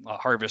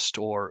harvest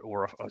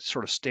or a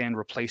sort of stand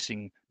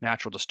replacing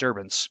natural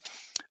disturbance,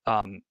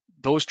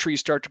 those trees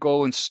start to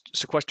go and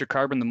sequester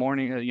carbon in the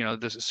morning,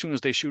 as soon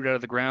as they shoot out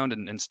of the ground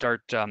and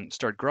start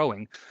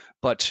growing.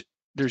 But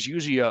there's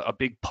usually a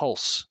big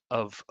pulse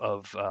of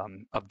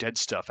dead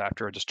stuff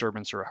after a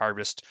disturbance or a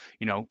harvest.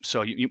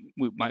 So we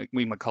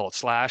might call it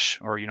slash,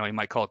 or you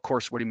might call it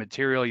coarse woody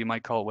material, you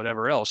might call it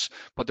whatever else.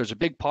 But there's a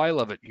big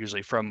pile of it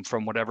usually from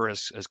whatever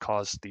has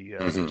caused the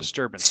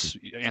disturbance,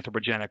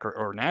 anthropogenic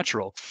or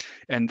natural,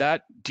 and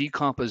that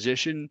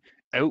decomposition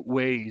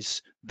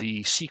outweighs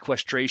the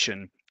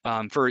sequestration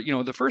for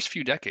the first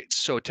few decades.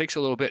 So it takes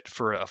a little bit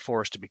for a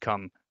forest to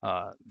become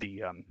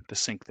the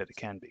sink that it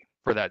can be,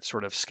 for that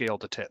sort of scale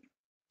to tip.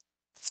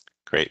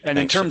 Great. And in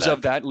Thanks for terms that.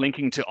 of that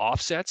linking to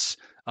offsets,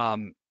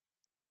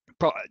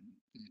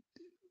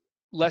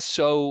 less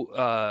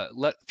so,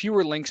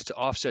 fewer links to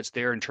offsets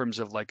there in terms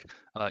of like,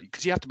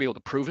 because you have to be able to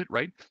prove it,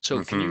 right?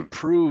 So can you Hmm.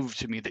 prove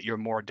to me that you're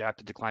more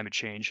adapted to climate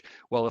change?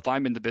 Well, if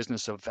I'm in the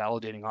business of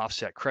validating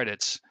offset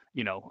credits,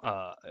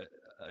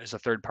 as a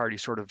third party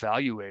sort of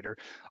valuator,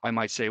 I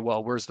might say,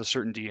 well, where's the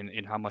certainty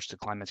in how much the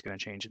climate's going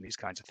to change in these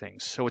kinds of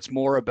things? So it's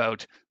more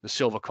about the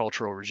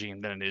silvicultural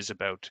regime than it is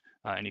about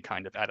any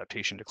kind of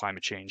adaptation to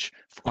climate change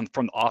from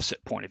the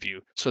offset point of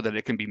view, so that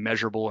it can be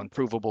measurable and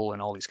provable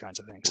and all these kinds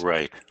of things.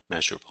 Right,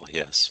 measurable,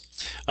 yes.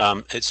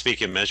 And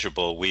speaking of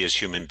measurable, we as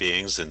human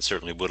beings and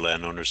certainly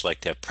woodland owners like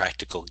to have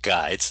practical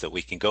guides that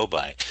we can go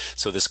by.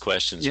 So this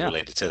question is Yeah.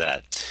 related to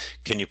that.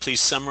 Can you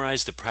please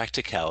summarize the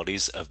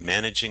practicalities of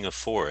managing a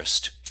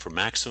forest for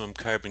maximum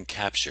carbon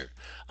capture,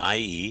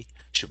 i.e.,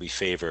 should we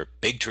favor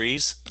big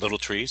trees, little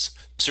trees,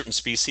 certain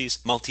species,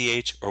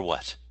 multi-age, or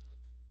what?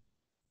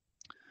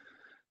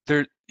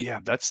 Yeah,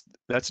 that's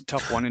a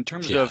tough one in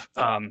terms Yeah.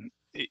 of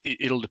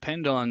it'll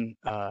depend on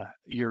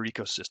your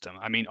ecosystem.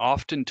 I mean,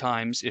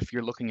 oftentimes, if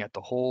you're looking at the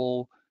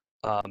whole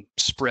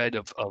spread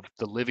of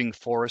the living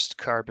forest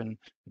carbon,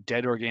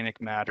 dead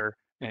organic matter,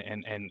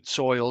 and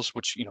soils,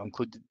 which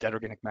include dead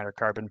organic matter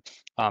carbon,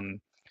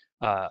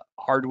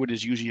 hardwood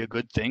is usually a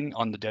good thing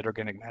on the dead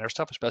organic matter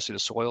stuff, especially the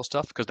soil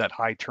stuff, because that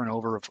high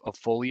turnover of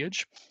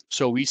foliage.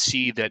 So we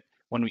see that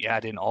when we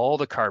add in all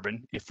the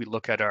carbon, if we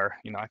look at our,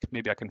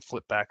 maybe I can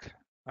flip back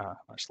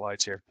our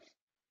slides here.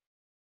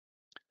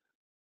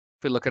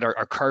 If we look at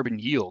our carbon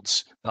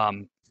yields,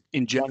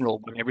 in general,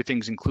 when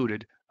everything's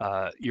included,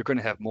 you're going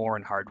to have more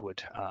in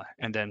hardwood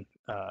and then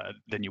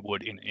than you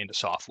would in a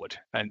softwood,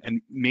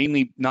 and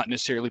mainly not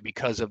necessarily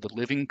because of the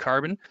living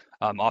carbon.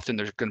 Often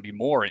there's going to be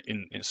more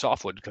in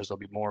softwood because there'll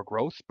be more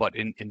growth, but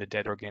in the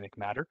dead organic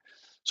matter.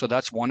 So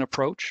that's one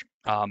approach.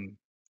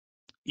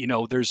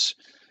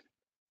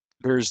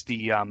 There's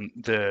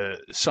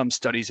the some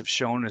studies have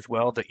shown as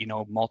well that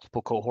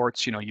multiple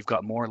cohorts, you've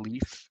got more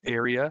leaf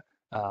area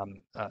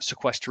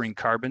sequestering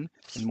carbon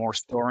and more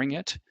storing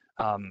it.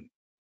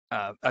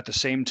 At the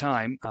same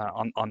time,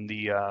 on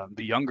the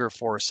younger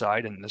forest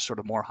side and the sort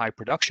of more high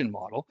production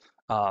model,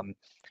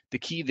 the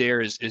key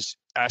there is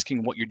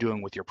asking what you're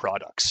doing with your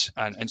products,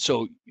 and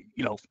so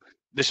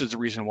this is the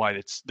reason why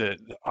it's the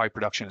high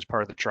production is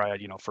part of the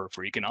triad,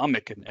 for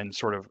economic and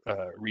sort of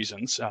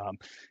reasons,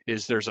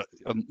 is there's a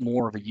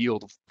more of a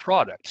yield of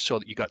product so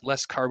that you got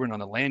less carbon on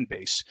the land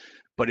base.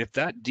 But if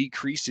that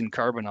decrease in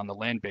carbon on the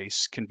land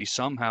base can be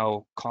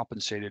somehow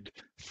compensated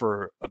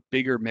for a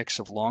bigger mix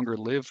of longer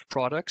lived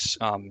products,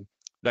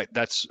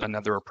 that's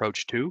another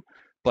approach too.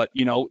 But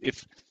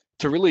if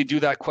to really do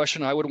that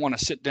question, I would want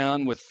to sit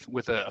down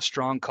with a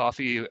strong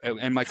coffee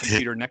and my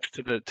computer next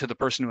to the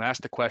person who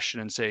asked the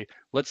question and say,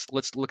 let's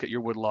look at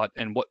your woodlot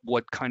and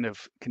what kind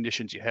of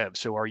conditions you have.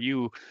 So are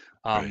you,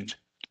 Right.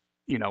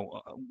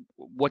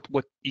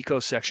 what eco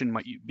section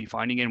might you be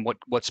finding in,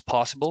 what's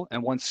possible,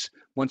 and once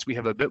we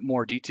have a bit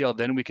more detail,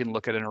 then we can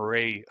look at an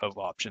array of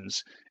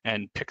options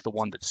and pick the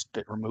one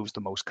that removes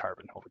the most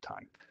carbon over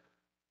time.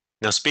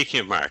 Now, speaking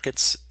of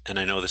markets, and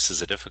I know this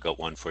is a difficult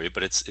one for you,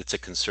 but it's a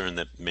concern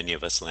that many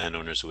of us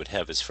landowners would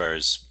have as far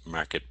as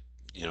market,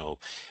 you know,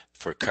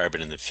 for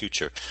carbon in the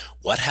future.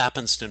 What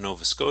happens to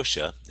Nova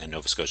Scotia and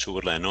Nova Scotia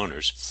woodland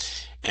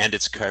owners and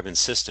its carbon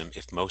system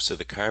if most of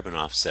the carbon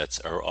offsets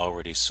are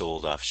already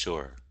sold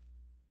offshore?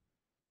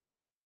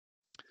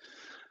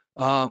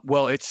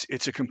 Well,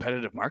 it's a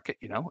competitive market,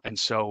 and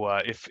so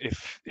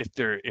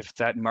if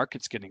that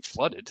market's getting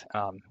flooded,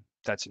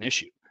 that's an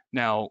issue.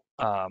 Now,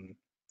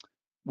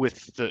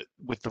 with the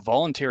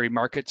voluntary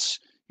markets,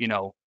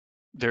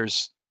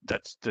 there's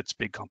that's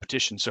big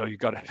competition. So you've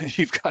got to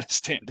you've got to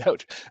stand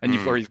out, and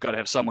Hmm. you've got to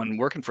have someone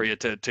working for you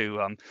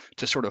to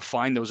sort of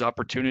find those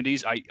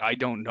opportunities. I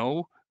don't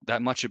know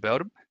that much about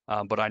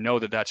them, but I know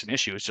that that's an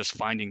issue. It's just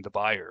finding the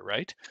buyer,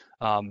 right?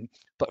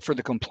 But for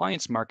the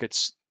compliance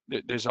markets,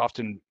 there's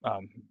often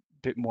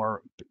bit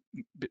more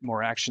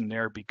action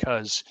there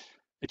because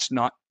it's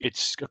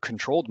a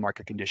controlled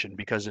market condition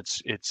because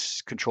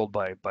it's controlled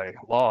by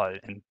law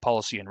and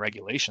policy and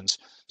regulations.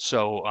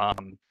 So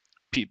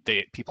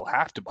people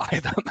have to buy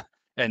them.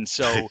 And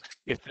so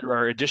if there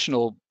are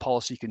additional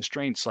policy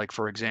constraints, like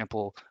for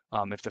example,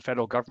 if the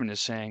federal government is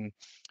saying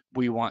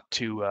we want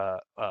to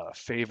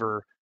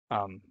favor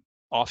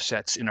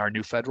offsets in our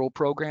new federal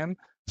program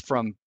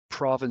from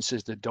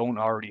provinces that don't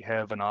already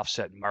have an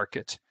offset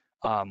market,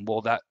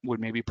 well, that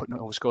would maybe put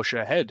Nova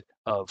Scotia ahead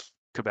of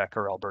Quebec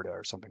or Alberta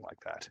or something like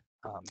that.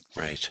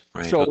 Right,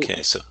 right. So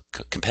Okay, so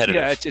yeah,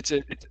 competitive.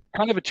 it's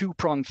kind of a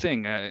two-pronged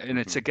thing, and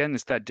it's Hmm. again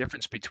it's that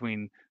difference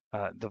between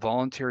the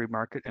voluntary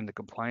market and the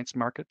compliance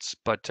markets.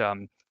 But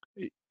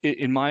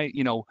in my,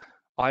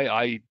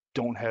 I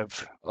don't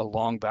have a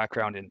long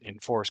background in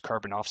forest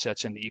carbon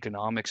offsets and the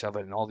economics of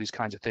it and all these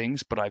kinds of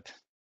things, but I've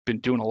been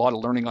doing a lot of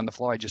learning on the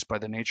fly just by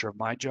the nature of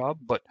my job.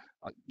 But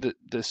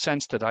the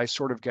sense that I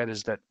sort of get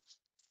is that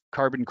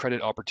carbon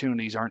credit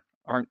opportunities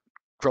aren't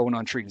growing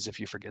on trees, if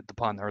you forget the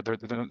pun, or they're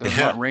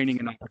Yeah. not raining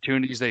in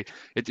opportunities.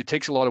 It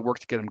takes a lot of work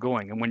to get them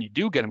going, and when you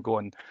do get them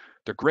going,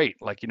 they're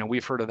great. Like,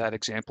 we've heard of that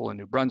example in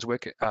New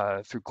Brunswick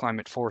through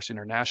Climate Forest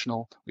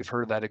International. We've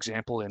heard of that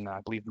example in,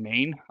 I believe,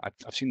 Maine.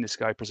 I've seen this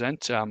guy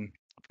present. I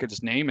forget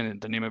his name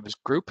and the name of his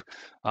group,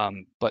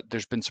 but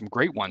there's been some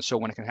great ones. So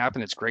when it can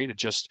happen, it's great. It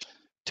just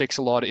takes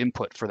a lot of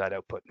input for that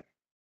output.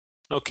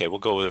 Okay, we'll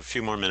go with a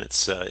few more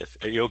minutes. Are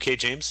you okay,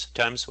 James?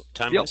 Yeah,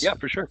 Time-wise? yeah,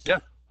 for sure. Yeah.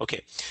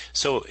 Okay,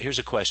 so here's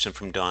a question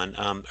from Don.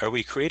 Are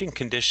we creating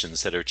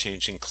conditions that are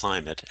changing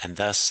climate and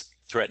thus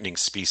threatening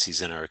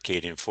species in our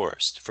Acadian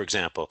forest? For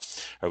example,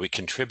 are we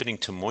contributing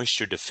to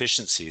moisture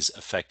deficiencies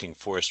affecting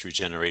forest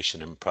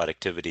regeneration and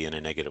productivity in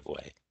a negative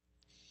way?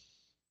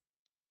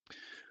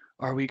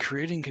 Are we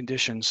creating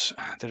conditions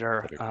that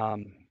are, That are-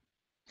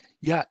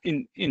 yeah,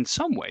 in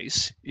some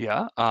ways,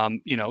 yeah.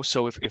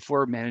 So if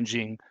we're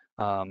managing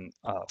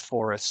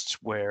forests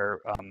where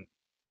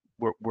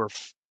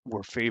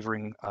we're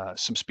favoring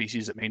some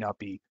species that may not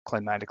be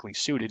climatically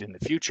suited in the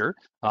future,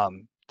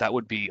 that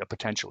would be a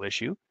potential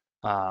issue.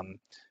 Um,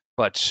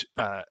 but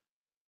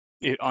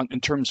in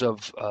terms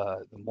of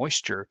the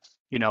moisture,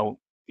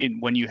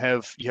 when you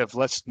have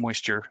less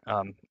moisture,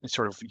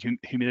 sort of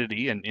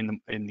humidity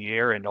in the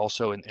air and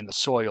also in the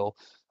soil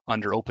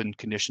under open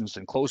conditions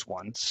than closed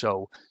ones.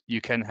 So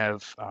you can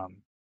have,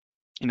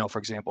 for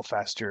example,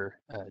 faster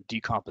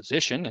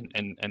decomposition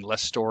and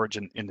less storage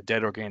in the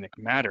dead organic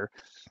matter.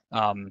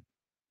 Um,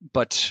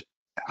 but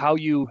how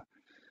you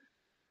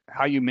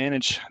how you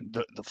manage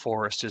the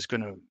forest is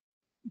going to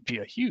be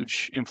a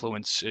huge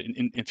influence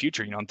in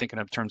future. I'm thinking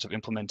of terms of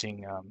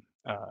implementing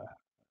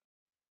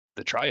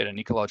the triad and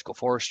ecological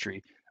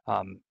forestry,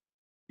 um,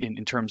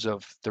 in terms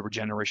of the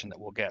regeneration that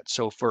we'll get.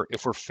 So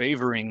if we're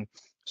favoring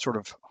sort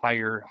of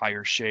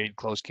higher shade,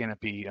 closed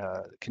canopy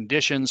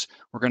conditions,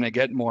 we're going to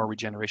get more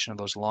regeneration of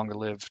those longer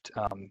lived,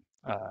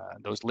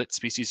 those lit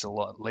species,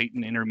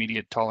 latent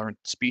intermediate tolerant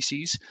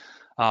species.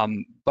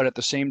 But at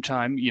the same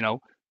time,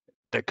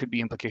 there could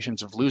be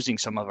implications of losing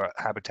some of our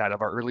habitat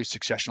of our early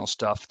successional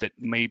stuff that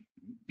may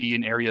be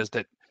in areas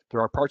that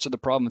there are parts of the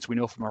province we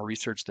know from our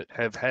research that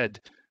have had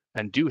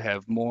and do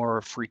have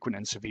more frequent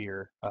and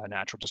severe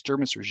natural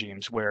disturbance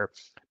regimes, where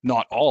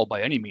not all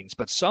by any means,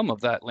 but some of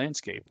that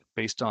landscape,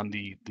 based on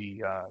the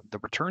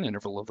return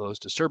interval of those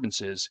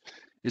disturbances,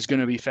 is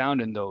going to be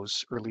found in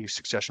those early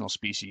successional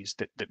species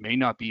that may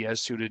not be as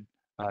suited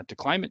to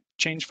climate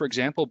change, for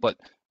example, but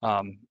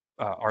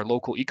our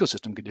local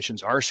ecosystem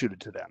conditions are suited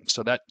to them.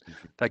 So that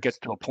gets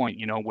to a point,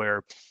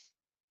 where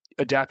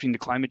adapting to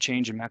climate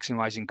change and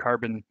maximizing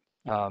carbon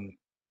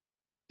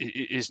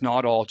is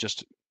not all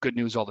just good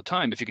news all the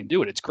time. If you can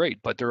do it, it's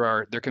great. But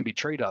there can be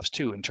trade-offs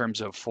too in terms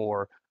of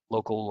for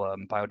local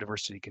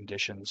biodiversity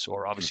conditions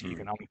or obviously Mhm.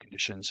 economic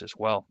conditions as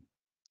well.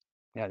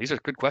 Yeah, these are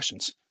good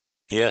questions.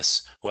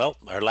 Yes. Well,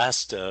 our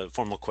last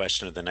formal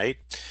question of the night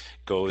Okay,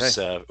 goes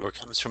or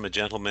comes from a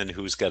gentleman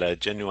who's got a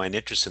genuine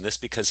interest in this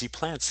because he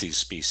plants these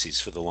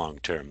species for the long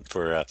term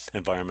for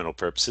environmental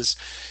purposes.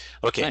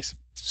 Okay. nice.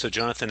 So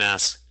Jonathan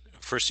asks,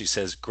 first he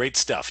says, great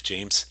stuff,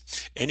 James.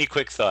 Any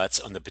quick thoughts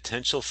on the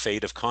potential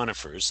fate of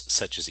conifers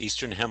such as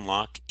eastern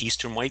hemlock,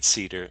 eastern white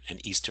cedar,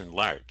 and eastern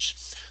larch?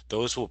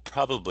 Those will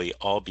probably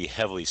all be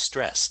heavily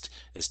stressed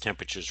as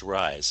temperatures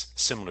rise,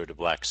 similar to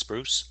black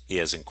spruce. He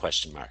has in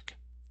question mark.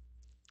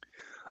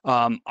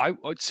 I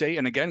would say,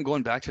 and again,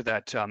 going back to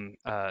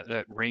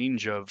that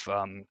range of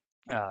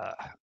uh,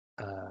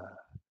 uh,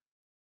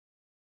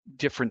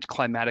 different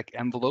climatic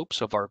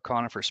envelopes of our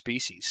conifer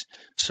species.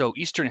 So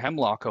eastern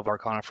hemlock of our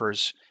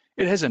conifers,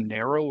 it has a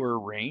narrower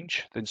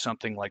range than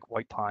something like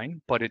white pine,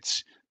 but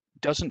it's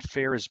doesn't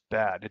fare as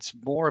bad. It's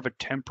more of a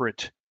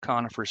temperate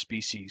conifer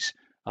species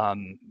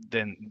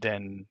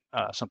than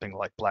something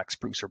like black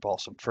spruce or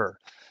balsam fir.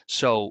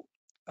 So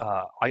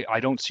I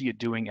don't see it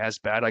doing as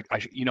bad.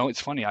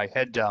 It's funny. I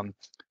had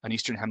an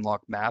eastern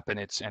hemlock map and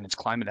its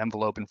climate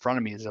envelope in front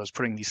of me as I was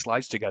putting these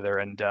slides together,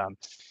 and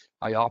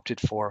I opted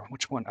for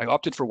which one? I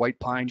opted for white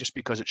pine just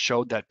because it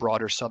showed that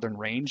broader southern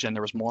range, and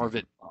there was more of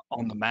it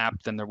on the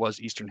map than there was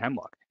eastern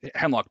hemlock.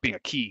 Hemlock being a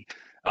key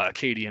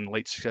Acadian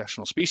late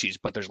successional species,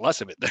 but there's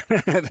less of it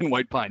than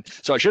white pine.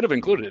 So I should have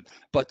included it.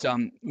 But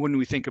when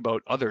we think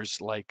about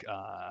others like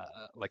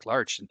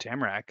larch and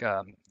tamarack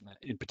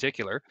in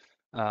particular,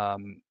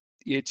 um,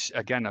 it's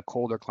again a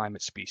colder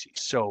climate species.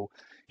 So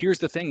here's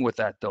the thing with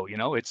that, though.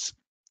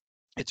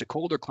 It's a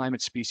colder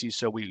climate species,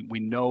 so we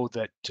know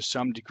that to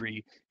some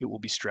degree it will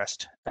be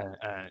stressed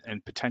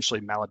and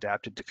potentially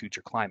maladapted to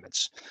future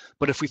climates.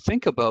 But if we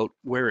think about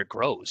where it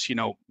grows,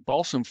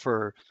 balsam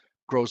fir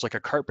grows like a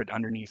carpet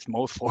underneath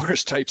most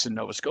forest types in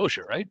Nova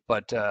Scotia, right?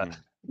 But Mhm.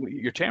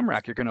 your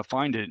tamarack, you're going to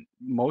find it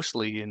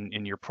mostly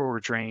in your poor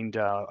drained,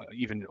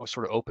 even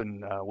sort of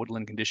open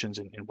woodland conditions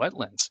in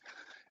wetlands.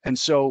 And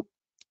so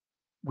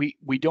we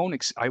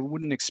don't I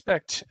wouldn't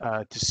expect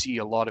to see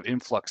a lot of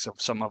influx of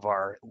some of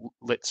our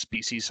lit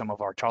species, some of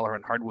our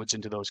tolerant hardwoods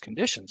into those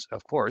conditions,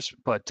 of course.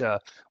 But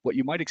what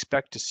you might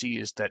expect to see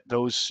is that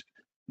those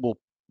will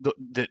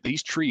that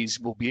these trees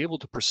will be able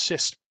to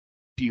persist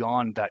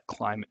beyond that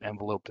climate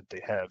envelope that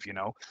they have,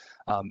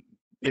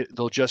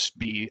 they'll just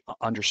be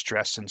under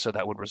stress, and so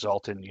that would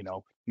result in,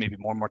 maybe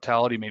more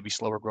mortality, maybe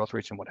slower growth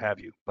rates, and what have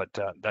you. But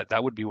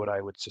that would be what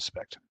I would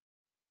suspect.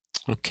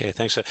 Okay,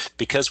 thanks.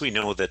 Because we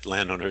know that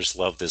landowners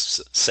love this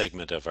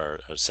segment of our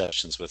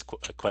sessions with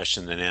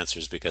question and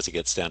answers, because it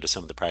gets down to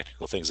some of the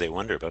practical things they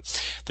wonder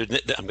about.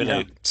 I'm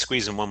going to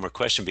squeeze in one more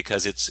question,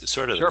 because it's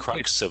sort of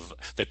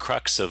the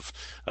crux of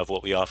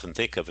what we often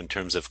think of in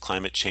terms of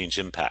climate change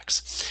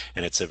impacts,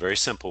 and it's a very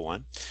simple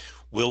one.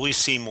 Will we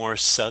see more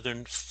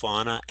southern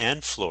fauna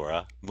and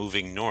flora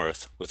moving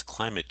north with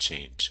climate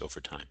change over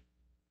time?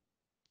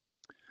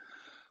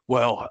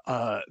 Well,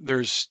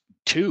 there's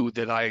two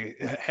that I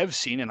have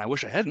seen, and I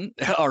wish I hadn't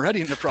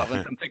already in the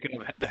province. I'm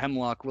thinking of the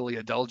hemlock woolly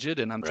adulgid,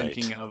 and I'm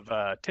thinking of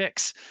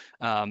ticks.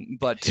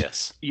 But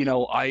yes,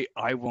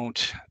 I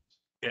won't.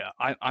 Yeah,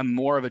 I'm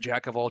more of a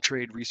jack of all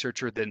trade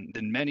researcher than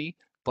many,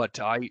 but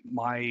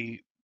my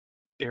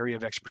area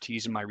of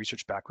expertise and my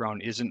research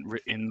background isn't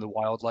in the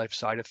wildlife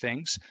side of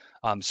things.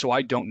 So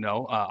I don't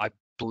know.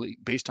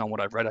 Based on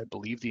what I've read, I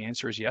believe the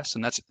answer is yes,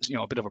 and that's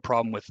a bit of a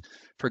problem with,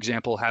 for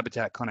example,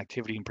 habitat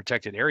connectivity in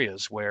protected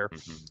areas, where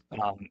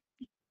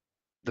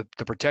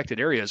the protected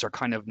areas are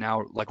kind of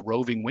now like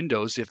roving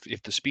windows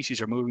if the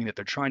species are moving that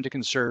they're trying to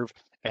conserve,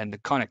 and the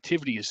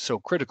connectivity is so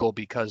critical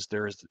because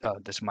there's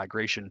this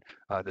migration,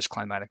 this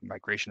climatic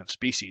migration of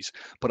species.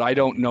 But I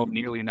don't know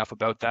nearly enough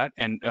about that,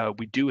 and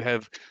we do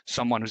have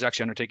someone who's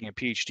actually undertaking a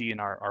PhD in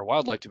our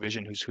wildlife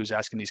division who's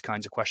asking these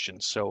kinds of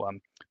questions. So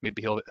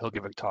maybe he'll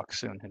give a talk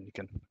soon, and we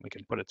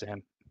can put it to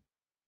him.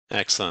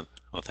 Excellent.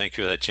 Well, thank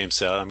you for that,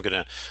 James. I'm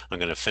gonna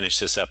finish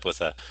this up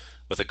with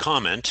a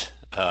comment,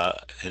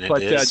 and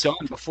it is. Don,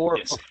 before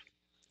yes.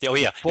 Oh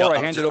yeah. Before I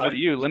hand it over to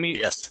you, let me.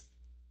 Yes.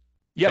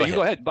 Yeah,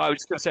 go ahead. But I was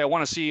just gonna say, I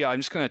want to see. I'm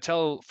just gonna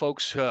tell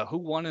folks who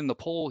won in the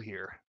poll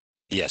here.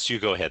 Yes, you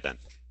go ahead then.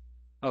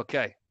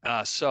 Okay.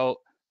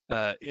 So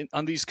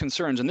on these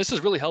concerns, and this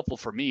is really helpful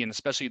for me, and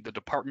especially the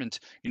department,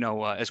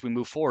 as we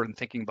move forward and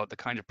thinking about the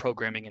kind of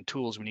programming and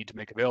tools we need to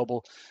make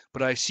available.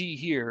 But I see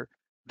here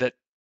that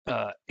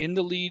in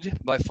the lead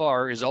by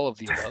far is all of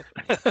the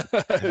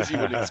above, as you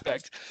would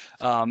expect,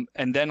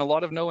 and then a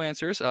lot of no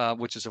answers,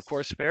 which is of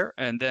course fair,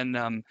 and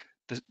then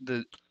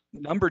the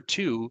number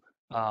two,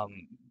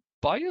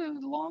 by a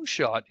long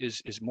shot,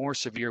 is more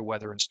severe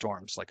weather and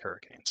storms like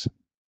hurricanes.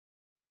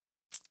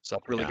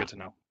 So really good to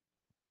know.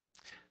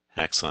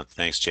 Excellent.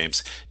 Thanks,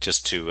 James.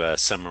 Just to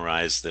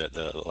summarize,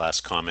 the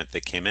last comment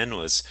that came in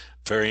was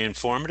very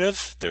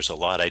informative. There's a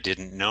lot I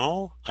didn't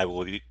know. I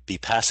will be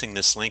passing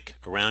this link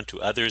around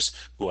to others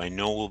who I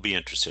know will be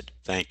interested.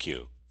 Thank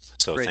you.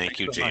 So Great. Thank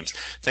you, so James.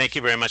 much. Thank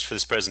you very much for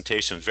this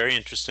presentation. Very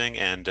interesting,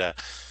 and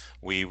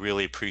we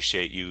really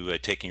appreciate you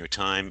taking your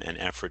time and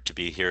effort to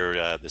be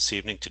here this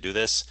evening to do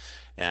this.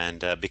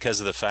 And because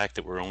of the fact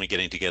that we're only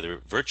getting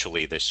together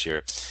virtually this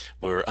year,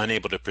 we're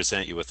unable to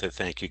present you with a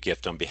thank you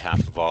gift on behalf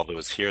of all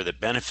those here that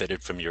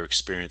benefited from your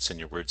experience and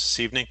your words this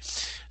evening.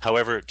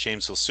 However,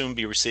 James will soon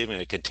be receiving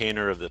a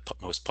container of the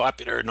most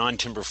popular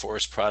non-timber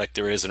forest product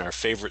there is, and our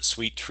favorite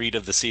sweet treat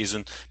of the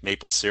season,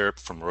 maple syrup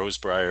from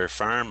Rosebriar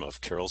Farm of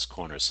Carroll's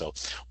Corner. So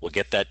we'll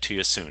get that to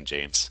you soon,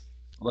 James.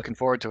 Looking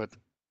forward to it.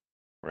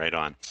 Right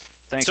on.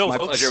 Thanks. My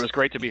pleasure. It was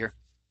great to be here.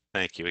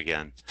 Thank you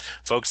again.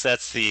 Folks,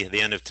 that's the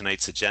end of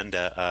tonight's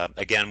agenda.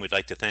 Again, we'd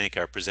like to thank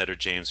our presenter,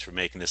 James, for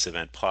making this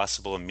event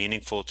possible and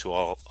meaningful to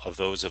all of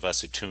those of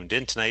us who tuned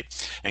in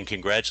tonight. And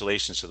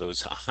congratulations to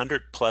those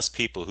 100+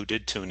 people who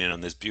did tune in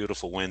on this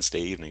beautiful Wednesday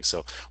evening.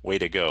 So way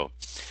to go.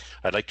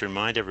 I'd like to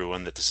remind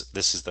everyone that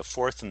this is the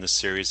fourth in the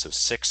series of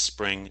 6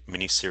 spring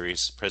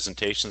mini-series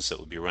presentations that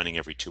will be running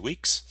every 2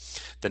 weeks.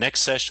 The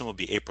next session will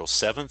be April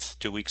 7th,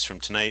 2 weeks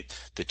from tonight.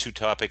 The 2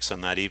 topics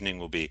on that evening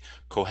will be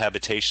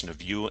cohabitation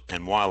of you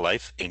and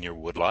wildlife in your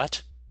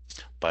woodlot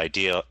by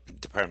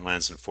Department of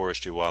Lands and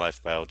Forestry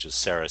wildlife biologist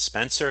Sarah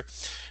Spencer.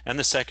 And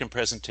the second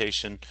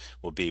presentation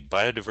will be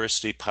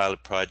Biodiversity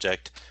Pilot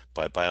Project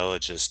by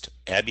biologist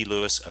Abby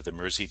Lewis of the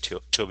Mersey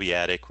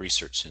Tobiatic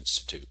Research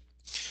Institute.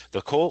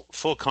 The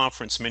full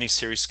conference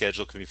mini-series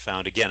schedule can be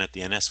found again at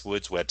the NS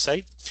Woods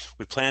website.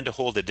 We plan to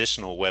hold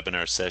additional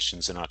webinar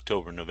sessions in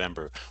October and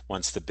November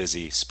once the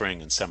busy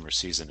spring and summer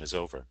season is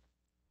over.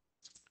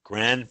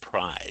 Grand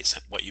prize,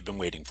 what you've been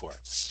waiting for.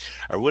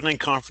 Our Woodland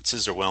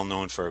Conferences are well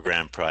known for our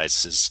grand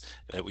prizes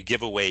that we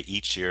give away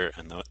each year,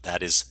 and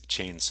that is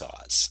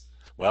chainsaws.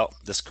 Well,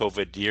 this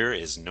COVID year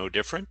is no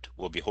different.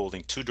 We'll be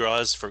holding 2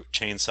 draws for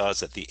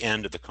chainsaws at the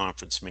end of the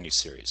conference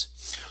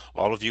mini-series.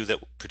 All of you that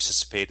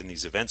participate in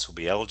these events will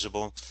be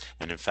eligible,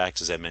 and in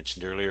fact, as I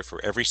mentioned earlier, for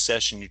every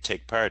session you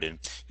take part in,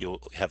 you'll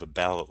have a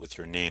ballot with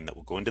your name that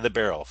will go into the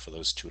barrel for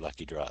those 2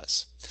 lucky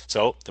draws.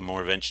 So the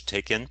more events you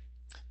take in,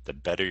 the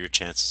better your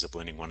chances of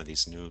winning one of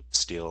these new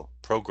steel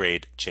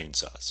pro-grade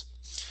chainsaws.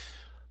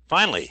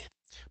 Finally,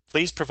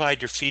 please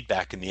provide your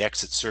feedback in the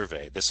exit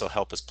survey. This will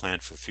help us plan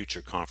for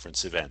future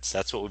conference events.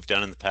 That's what we've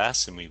done in the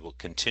past, and we will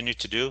continue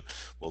to do.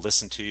 We'll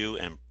listen to you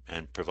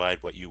and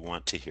provide what you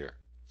want to hear.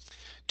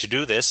 To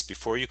do this,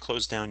 before you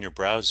close down your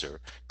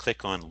browser,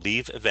 click on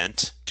Leave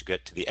Event to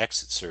get to the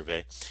exit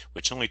survey,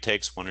 which only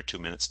takes 1 or 2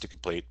 minutes to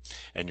complete,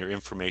 and your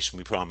information,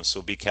 we promise,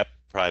 will be kept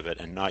private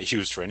and not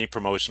used for any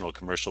promotional or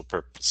commercial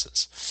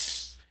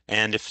purposes.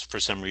 And if for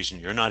some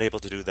reason you're not able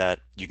to do that,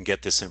 you can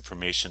get this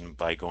information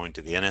by going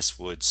to the NS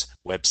Woods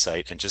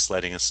website and just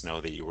letting us know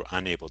that you were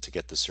unable to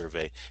get the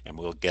survey, and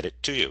we'll get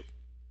it to you.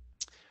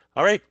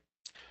 All right.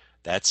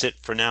 That's it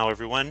for now,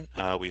 everyone.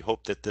 We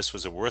hope that this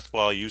was a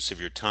worthwhile use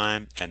of your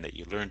time and that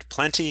you learned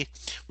plenty.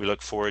 We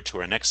look forward to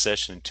our next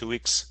session in 2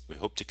 weeks. We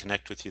hope to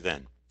connect with you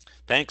then.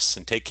 Thanks,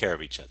 and take care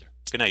of each other.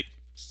 Good night.